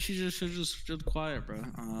 I think she just should just stood quiet, bro.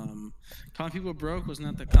 Calling people broke was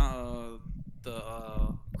not the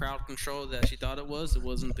crowd control that she thought it was. It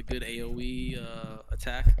wasn't the good AOE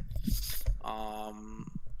attack.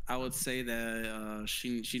 I would say that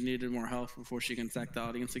she needed more help before she can attack the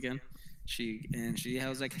audience again. She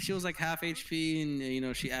was like half HP,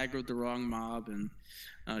 and she aggroed the wrong mob, and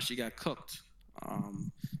she got cooked.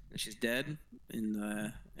 And she's dead in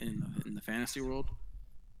the fantasy world.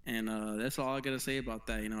 And that's all I gotta say about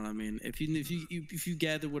that. You know what I mean? If you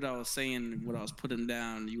gathered what I was saying, what I was putting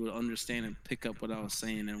down, you would understand and pick up what I was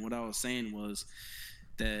saying. And what I was saying was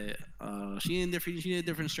that she needed a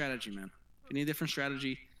different strategy, man. She needed a different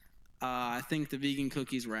strategy. I think the vegan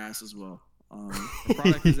cookies were ass as well. The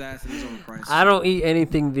product is ass and it's overpriced. I don't eat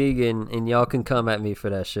anything vegan, and y'all can come at me for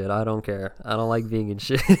that shit. I don't care. I don't like vegan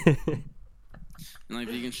shit. You like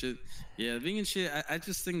vegan shit? Yeah, vegan shit. I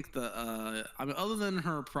just think other than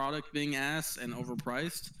her product being ass and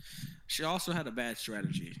overpriced, she also had a bad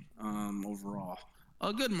strategy overall.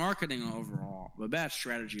 A good marketing overall, but bad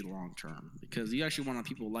strategy long term, because you actually want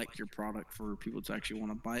people like your product for people to actually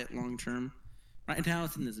want to buy it long term. Right now,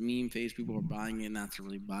 it's in this meme phase. People are buying it not to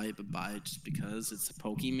really buy it, but buy it just because it's a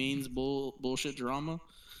Pokemon's bullshit drama.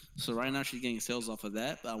 So right now, she's getting sales off of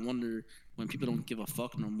that. But I wonder, when people don't give a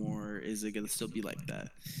fuck no more, is it gonna still be like that?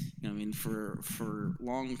 You know what I mean? For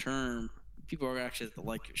long term, people are actually have to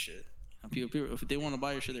like your shit. People, if they want to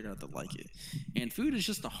buy your shit, they're gonna have to like it. And food is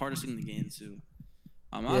just the hardest thing to get into.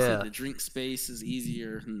 Honestly, the drink space is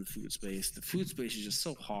easier than the food space. The food space is just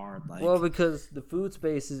so hard. Like, well, because the food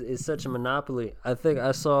space is such a monopoly. I think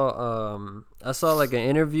I saw like an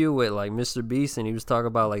interview with like Mr. Beast, and he was talking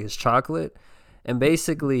about like his chocolate, and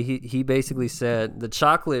basically he basically said the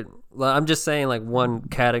chocolate. I'm just saying like one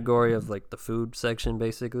category of like the food section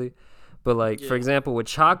basically, but like for example with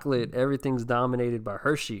chocolate, everything's dominated by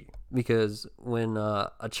Hershey, because when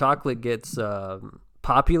a chocolate gets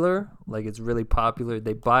popular, like it's really popular,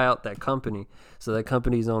 they buy out that company, so that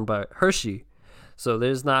company is owned by Hershey, so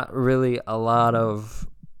there's not really a lot of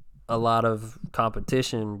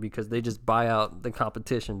competition, because they just buy out the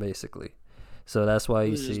competition basically. So that's why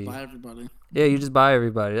you see, buy everybody. Yeah, you just buy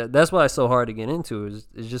everybody. That's why it's so hard to get into.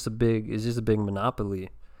 It's just a big monopoly.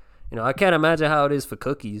 I can't imagine how it is for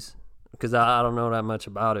cookies, because I don't know that much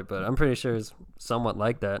about it, but I'm pretty sure it's somewhat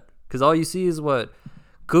like that, because all you see is what,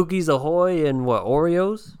 Cookies Ahoy and what,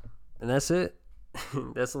 Oreos, and that's it.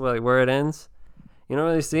 That's like where it ends. You don't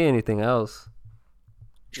really see anything else.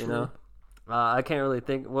 True. I can't really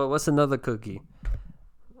think. What's another cookie?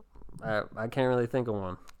 I can't really think of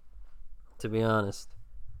one, to be honest.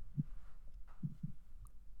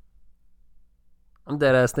 I'm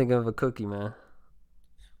dead ass thinking of a cookie, man.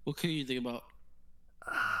 What cookie you think about?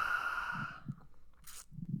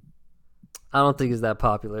 I don't think it's that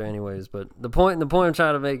popular anyways, but the point I'm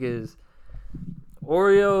trying to make is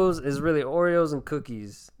Oreos is really Oreos and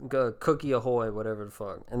cookies. Cookie Ahoy, whatever the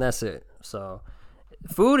fuck. And that's it. So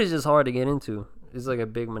food is just hard to get into. It's like a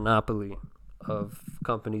big monopoly of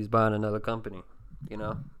companies buying another company,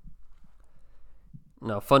 No,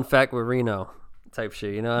 fun fact with Reno type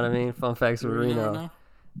shit, you know what I mean? Fun facts with Reno.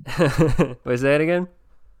 Right. Wait, say it again?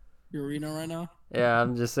 You're Reno right now? Yeah,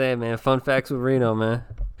 I'm just saying, man. Fun facts with Reno, man.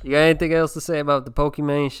 You got anything else to say about the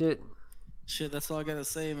Pokemon shit? Shit, that's all I gotta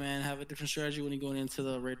say, man. Have a different strategy when you're going into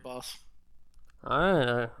the raid boss.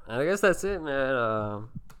 Alright, I guess that's it, man.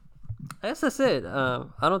 I guess that's it. I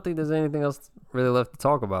don't think there's anything else really left to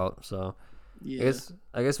talk about, so yeah.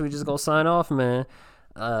 I guess we just gonna sign off, man.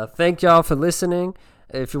 Thank y'all for listening,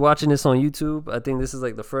 If you're watching this on YouTube, I think this is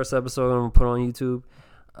like the first episode I'm gonna put on YouTube.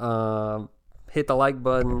 Hit the like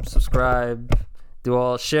button, subscribe,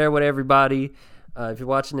 share with everybody. If you're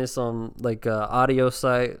watching this on like audio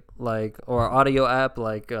site or audio app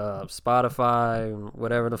like Spotify and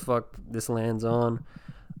whatever the fuck this lands on,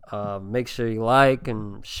 make sure you like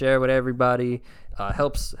and share with everybody.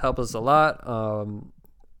 Help us a lot.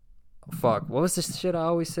 What was this shit I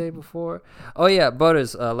always say before? Oh yeah,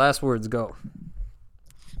 Butters. Last words, go.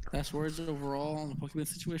 Last words overall on the Pokemon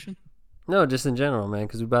situation? No, just in general, man,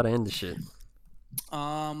 because we're about to end the shit.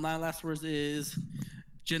 My last words is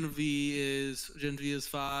Gen V is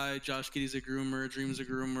 5. Josh Giddey's a groomer. Dream's a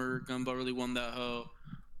groomer. Gumball really won that hoe.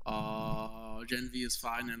 Gen V is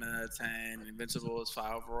 5, 9 out of 10. Invincible is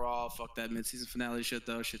 5 overall. Fuck that mid-season finale shit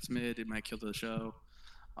though. Shit's mid. It might kill the show.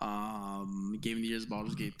 Game of the Year is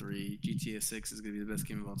Baldur's Gate 3. GTA 6 is gonna be the best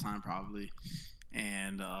game of all time probably.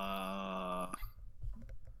 And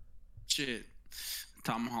shit.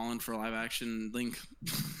 Tom Holland for live action Link.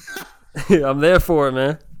 I'm there for it,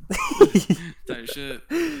 man. Type shit.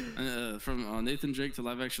 From Nathan Drake to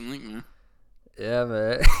live action Link, man. Yeah,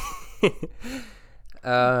 man.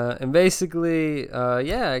 And basically,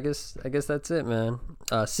 yeah, I guess that's it, man.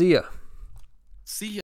 See ya. See ya.